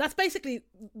 that's basically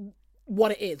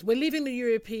what it is. We're leaving the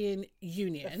European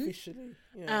Union. Officially.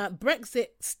 Yeah. Brexit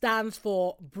stands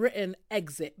for Britain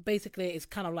exit. Basically, it's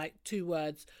kind of like two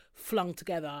words flung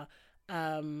together.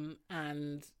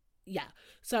 And yeah,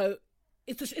 so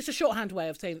it's a shorthand way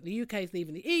of saying that the UK is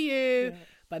leaving the EU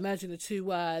by merging the two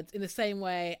words in the same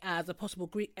way as a possible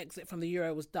Greek exit from the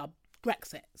Euro was dubbed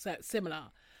Brexit. So it's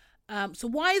similar. So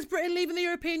why is Britain leaving the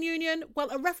European Union? Well,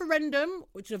 a referendum,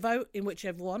 which is a vote in which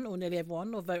everyone, or nearly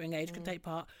everyone, of voting age can take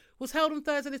part, was held on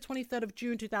Thursday the 23rd of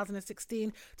June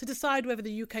 2016 to decide whether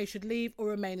the UK should leave or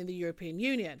remain in the European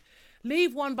Union.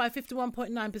 Leave won by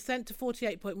 51.9% to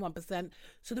 48.1%,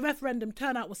 so the referendum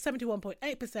turnout was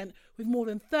 71.8%, with more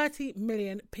than 30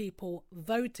 million people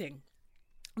voting.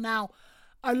 Now,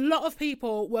 a lot of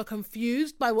people were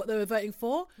confused by what they were voting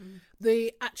for.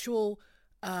 The actual...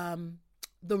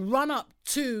 the run-up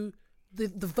to the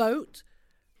vote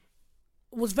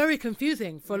was very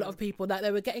confusing for a lot of people, that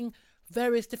they were getting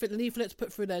various different leaflets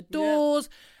put through their doors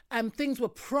and things were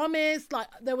promised. Like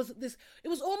there was this, it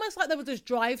was almost like there was this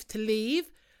drive to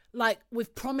leave, like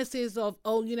with promises of,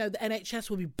 oh, you know, the NHS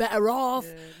will be better off.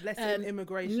 Less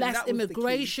immigration. Less That was the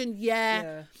immigration, key.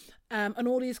 And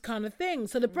all these kind of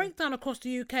things. So the breakdown across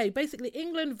the UK, basically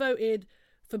England voted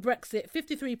for Brexit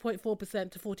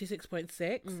 53.4% to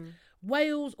 46.6%.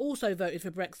 Wales also voted for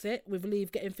Brexit, with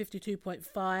Leave getting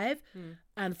 52.5%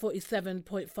 and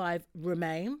 47.5%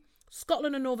 Remain.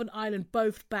 Scotland and Northern Ireland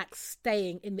both back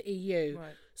staying in the EU.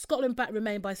 Right. Scotland backed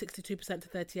Remain by 62% to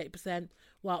 38%,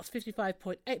 whilst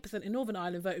 55.8% in Northern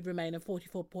Ireland voted Remain and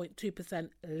 44.2%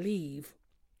 Leave.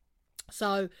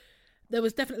 So there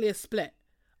was definitely a split.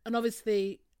 And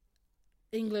obviously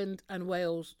England and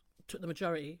Wales took the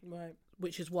majority,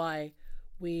 which is why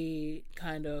we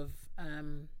kind of...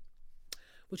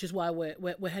 which is why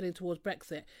we're heading towards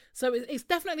Brexit. So it's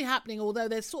definitely happening, although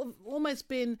there's sort of almost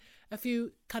been a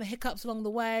few kind of hiccups along the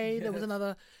way. There was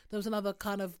another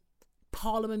kind of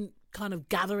parliament kind of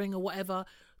gathering or whatever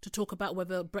to talk about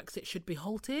whether Brexit should be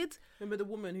halted. Remember the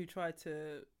woman who tried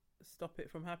to stop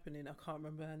it from happening? I can't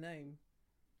remember her name.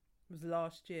 It was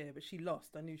last year, but she lost.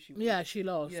 I knew she would. Yeah, she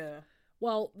lost. Yeah.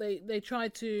 Well, they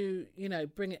tried to, you know,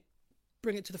 bring it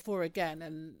to the fore again,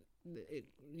 and it,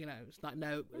 you know, it's like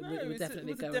no, we're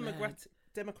definitely going ahead.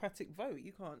 Democratic vote.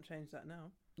 You can't change that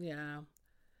now.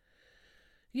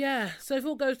 Yeah. So if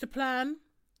all goes to plan,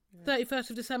 31st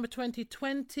of December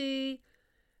 2020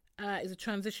 is a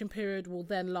transition period. Will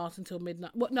then last until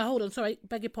midnight. Well, no, hold on. Sorry,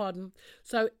 beg your pardon.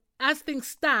 So as things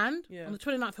stand, on the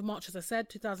 29th of March, as I said,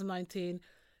 2019,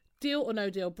 deal or no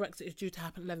deal, Brexit is due to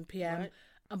happen at 11 p.m.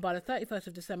 And by the 31st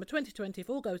of December 2020, if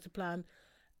all goes to plan,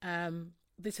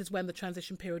 this is when the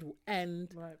transition period will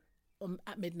end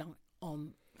at midnight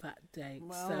on that date.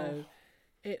 Wow. So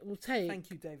it will take... Thank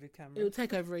you, David Cameron. It will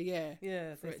take over a year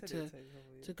for it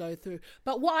to go through.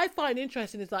 But what I find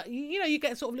interesting is, like, you know, you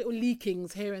get sort of little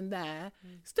leakings here and there.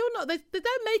 Still not... They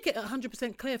don't make it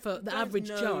 100% clear for the average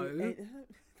Joe.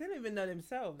 They don't even know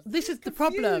themselves. This is the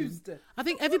problem. I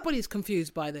think everybody's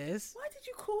confused by this. Why did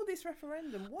you call this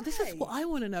referendum? Why? This is what I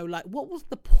want to know. Like, what was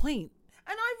the point?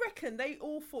 And I reckon they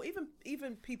all thought,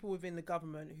 even people within the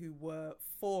government who were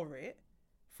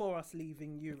for us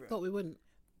leaving Europe, thought we wouldn't.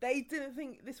 They didn't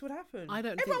think this would happen.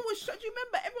 Everyone was shocked. Do you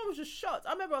remember? Everyone was just shocked.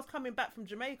 I remember I was coming back from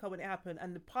Jamaica when it happened,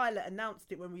 and the pilot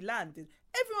announced it when we landed.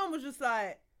 Everyone was just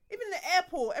like, Even in the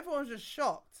airport, everyone was just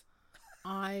shocked.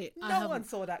 No one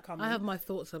saw that coming. I have my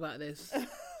thoughts about this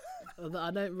that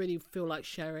I don't really feel like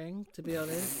sharing, to be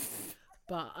honest.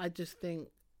 But I just think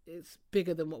it's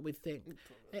bigger than what we think.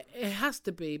 It has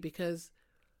to be, because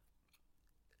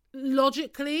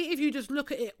logically, if you just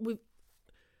look at it with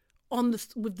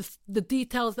the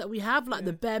details that we have, like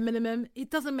the bare minimum, it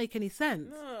doesn't make any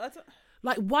sense. No, I don't...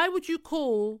 Like, why would you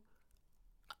call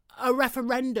a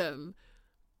referendum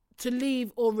to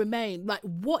leave or remain? Like,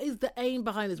 what is the aim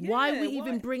behind this? Why are we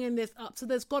even bringing this up? So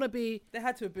there's got to be... There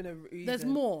had to have been a reason. There's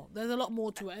more. There's a lot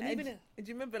more to it. And do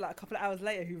you remember, like, a couple of hours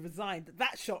later, he resigned?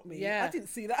 That shocked me. Yeah. I didn't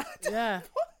see that. Yeah.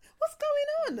 What's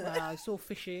going on? Wow, it's all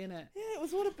fishy, isn't it? Yeah, it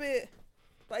was all a bit...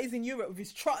 But he's in Europe with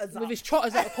his trotters up. With his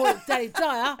trotters at the point of Danny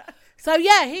Dyer. So,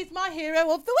 yeah, he's my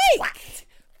hero of the week.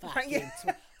 Fucking.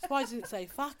 Why didn't it say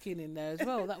fucking in there as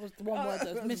well? That was the one word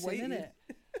that was missing, isn't it?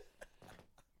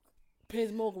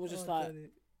 Piers Morgan was just like...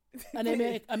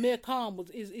 And Amir Khan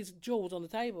his jaw was on the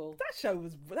table. That show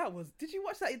was... Did you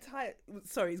watch that entire...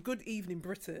 Sorry, it's Good Evening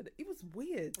Britain. It was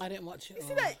weird. I didn't watch it. You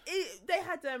see that? They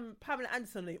had Pamela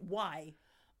Anderson on it. Why?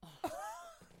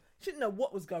 She didn't know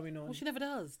what was going on. Well, she never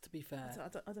does, to be fair.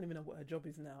 I don't even know what her job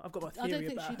is now. I've got my I don't theory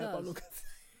think about she her. does.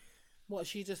 What,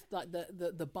 she just like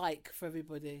the bike for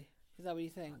everybody? Is that what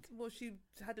you think? Well, she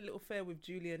had a little affair with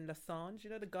Julian Assange. You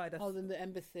know, the guy that's... Oh, in the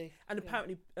embassy. And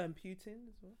apparently Putin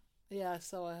as well. Yeah,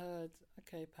 so I heard.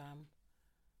 Okay, Pam.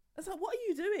 I was like, what are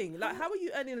you doing? Like, how are you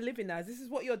earning a living now? This is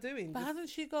what you're doing. But hasn't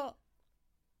she got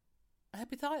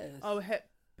hepatitis? Oh, Hep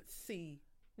C.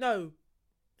 No.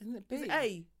 Isn't it B? Is it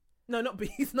A? No, not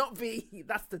B. It's not B.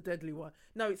 That's the deadly one.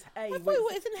 No, it's A.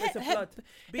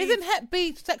 Isn't Hep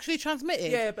B sexually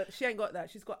transmitted? Yeah, but she ain't got that.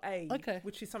 She's got A. Okay.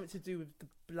 Which is something to do with the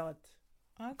blood.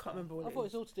 I can't remember what I thought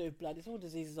it's all to do with blood. It's all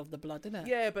diseases of the blood, isn't it?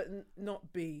 Yeah, but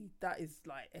not B. That is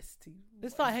like ST.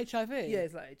 It's like HIV. Yeah,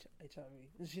 it's like HIV.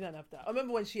 And she don't have that. I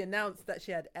remember when she announced that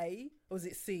she had A, or was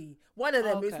it C? One of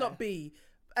them. Okay. It's not B.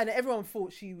 And everyone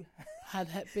thought she had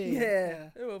Hep B. Yeah,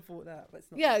 everyone thought that, but it's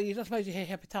not. Yeah, you're not supposed to hear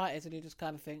hepatitis, and you just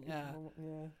kind of think,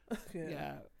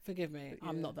 yeah. Forgive me,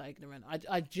 I'm not that ignorant.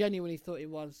 I genuinely thought it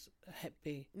was Hep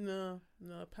B. No,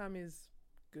 Pam is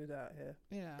good out here.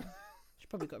 Yeah, she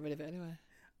probably got rid of it anyway.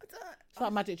 It's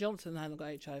like Magic Johnson hasn't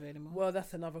got HIV anymore. Well,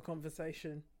 that's another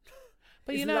conversation.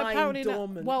 But you know, apparently,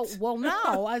 well,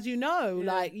 now, as you know,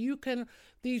 like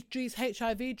these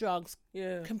HIV drugs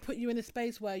can put you in a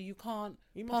space where you can't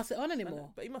pass it on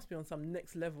anymore. But you must be on some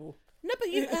next level. No, but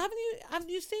haven't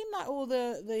you seen like all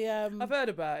the I've heard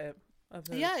about it.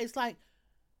 Yeah, it's like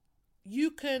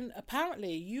you can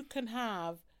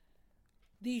have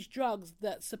these drugs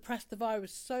that suppress the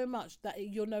virus so much that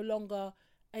you're no longer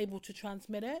able to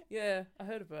transmit it. Yeah, I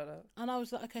heard about that. And I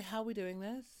was like, okay, how are we doing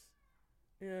this?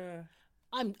 Yeah.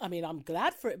 I'm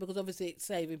glad for it, because obviously it's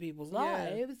saving people's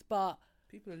lives, but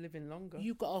people are living longer.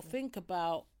 You've got to think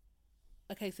about,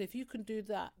 okay, so if you can do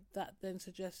that, that then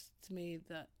suggests to me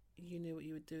that you knew what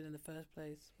you were doing in the first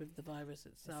place with the virus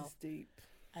itself. This is deep.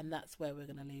 And that's where we're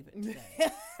going to leave it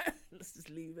today. Let's just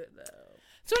leave it there.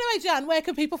 So anyway, Jan, where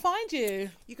can people find you?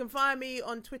 You can find me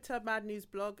on Twitter, Mad News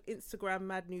Blog, Instagram,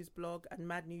 Mad News Blog, and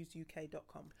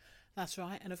madnewsuk.com. That's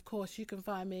right. And of course, you can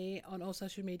find me on all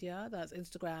social media. That's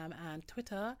Instagram and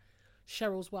Twitter.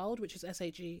 Cheryl's World, which is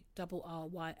SHERRYLS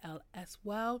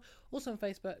World. Also on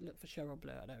Facebook, look for Cheryl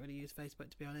Blue. I don't really use Facebook,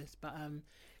 to be honest, but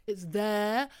it's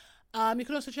there. You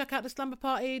can also check out the Slumber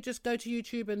Party. Just go to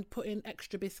YouTube and put in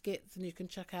Extra Biscuits, and you can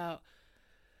check out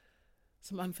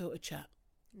some unfiltered chat.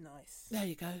 Nice. There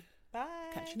you go.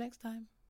 Bye. Catch you next time.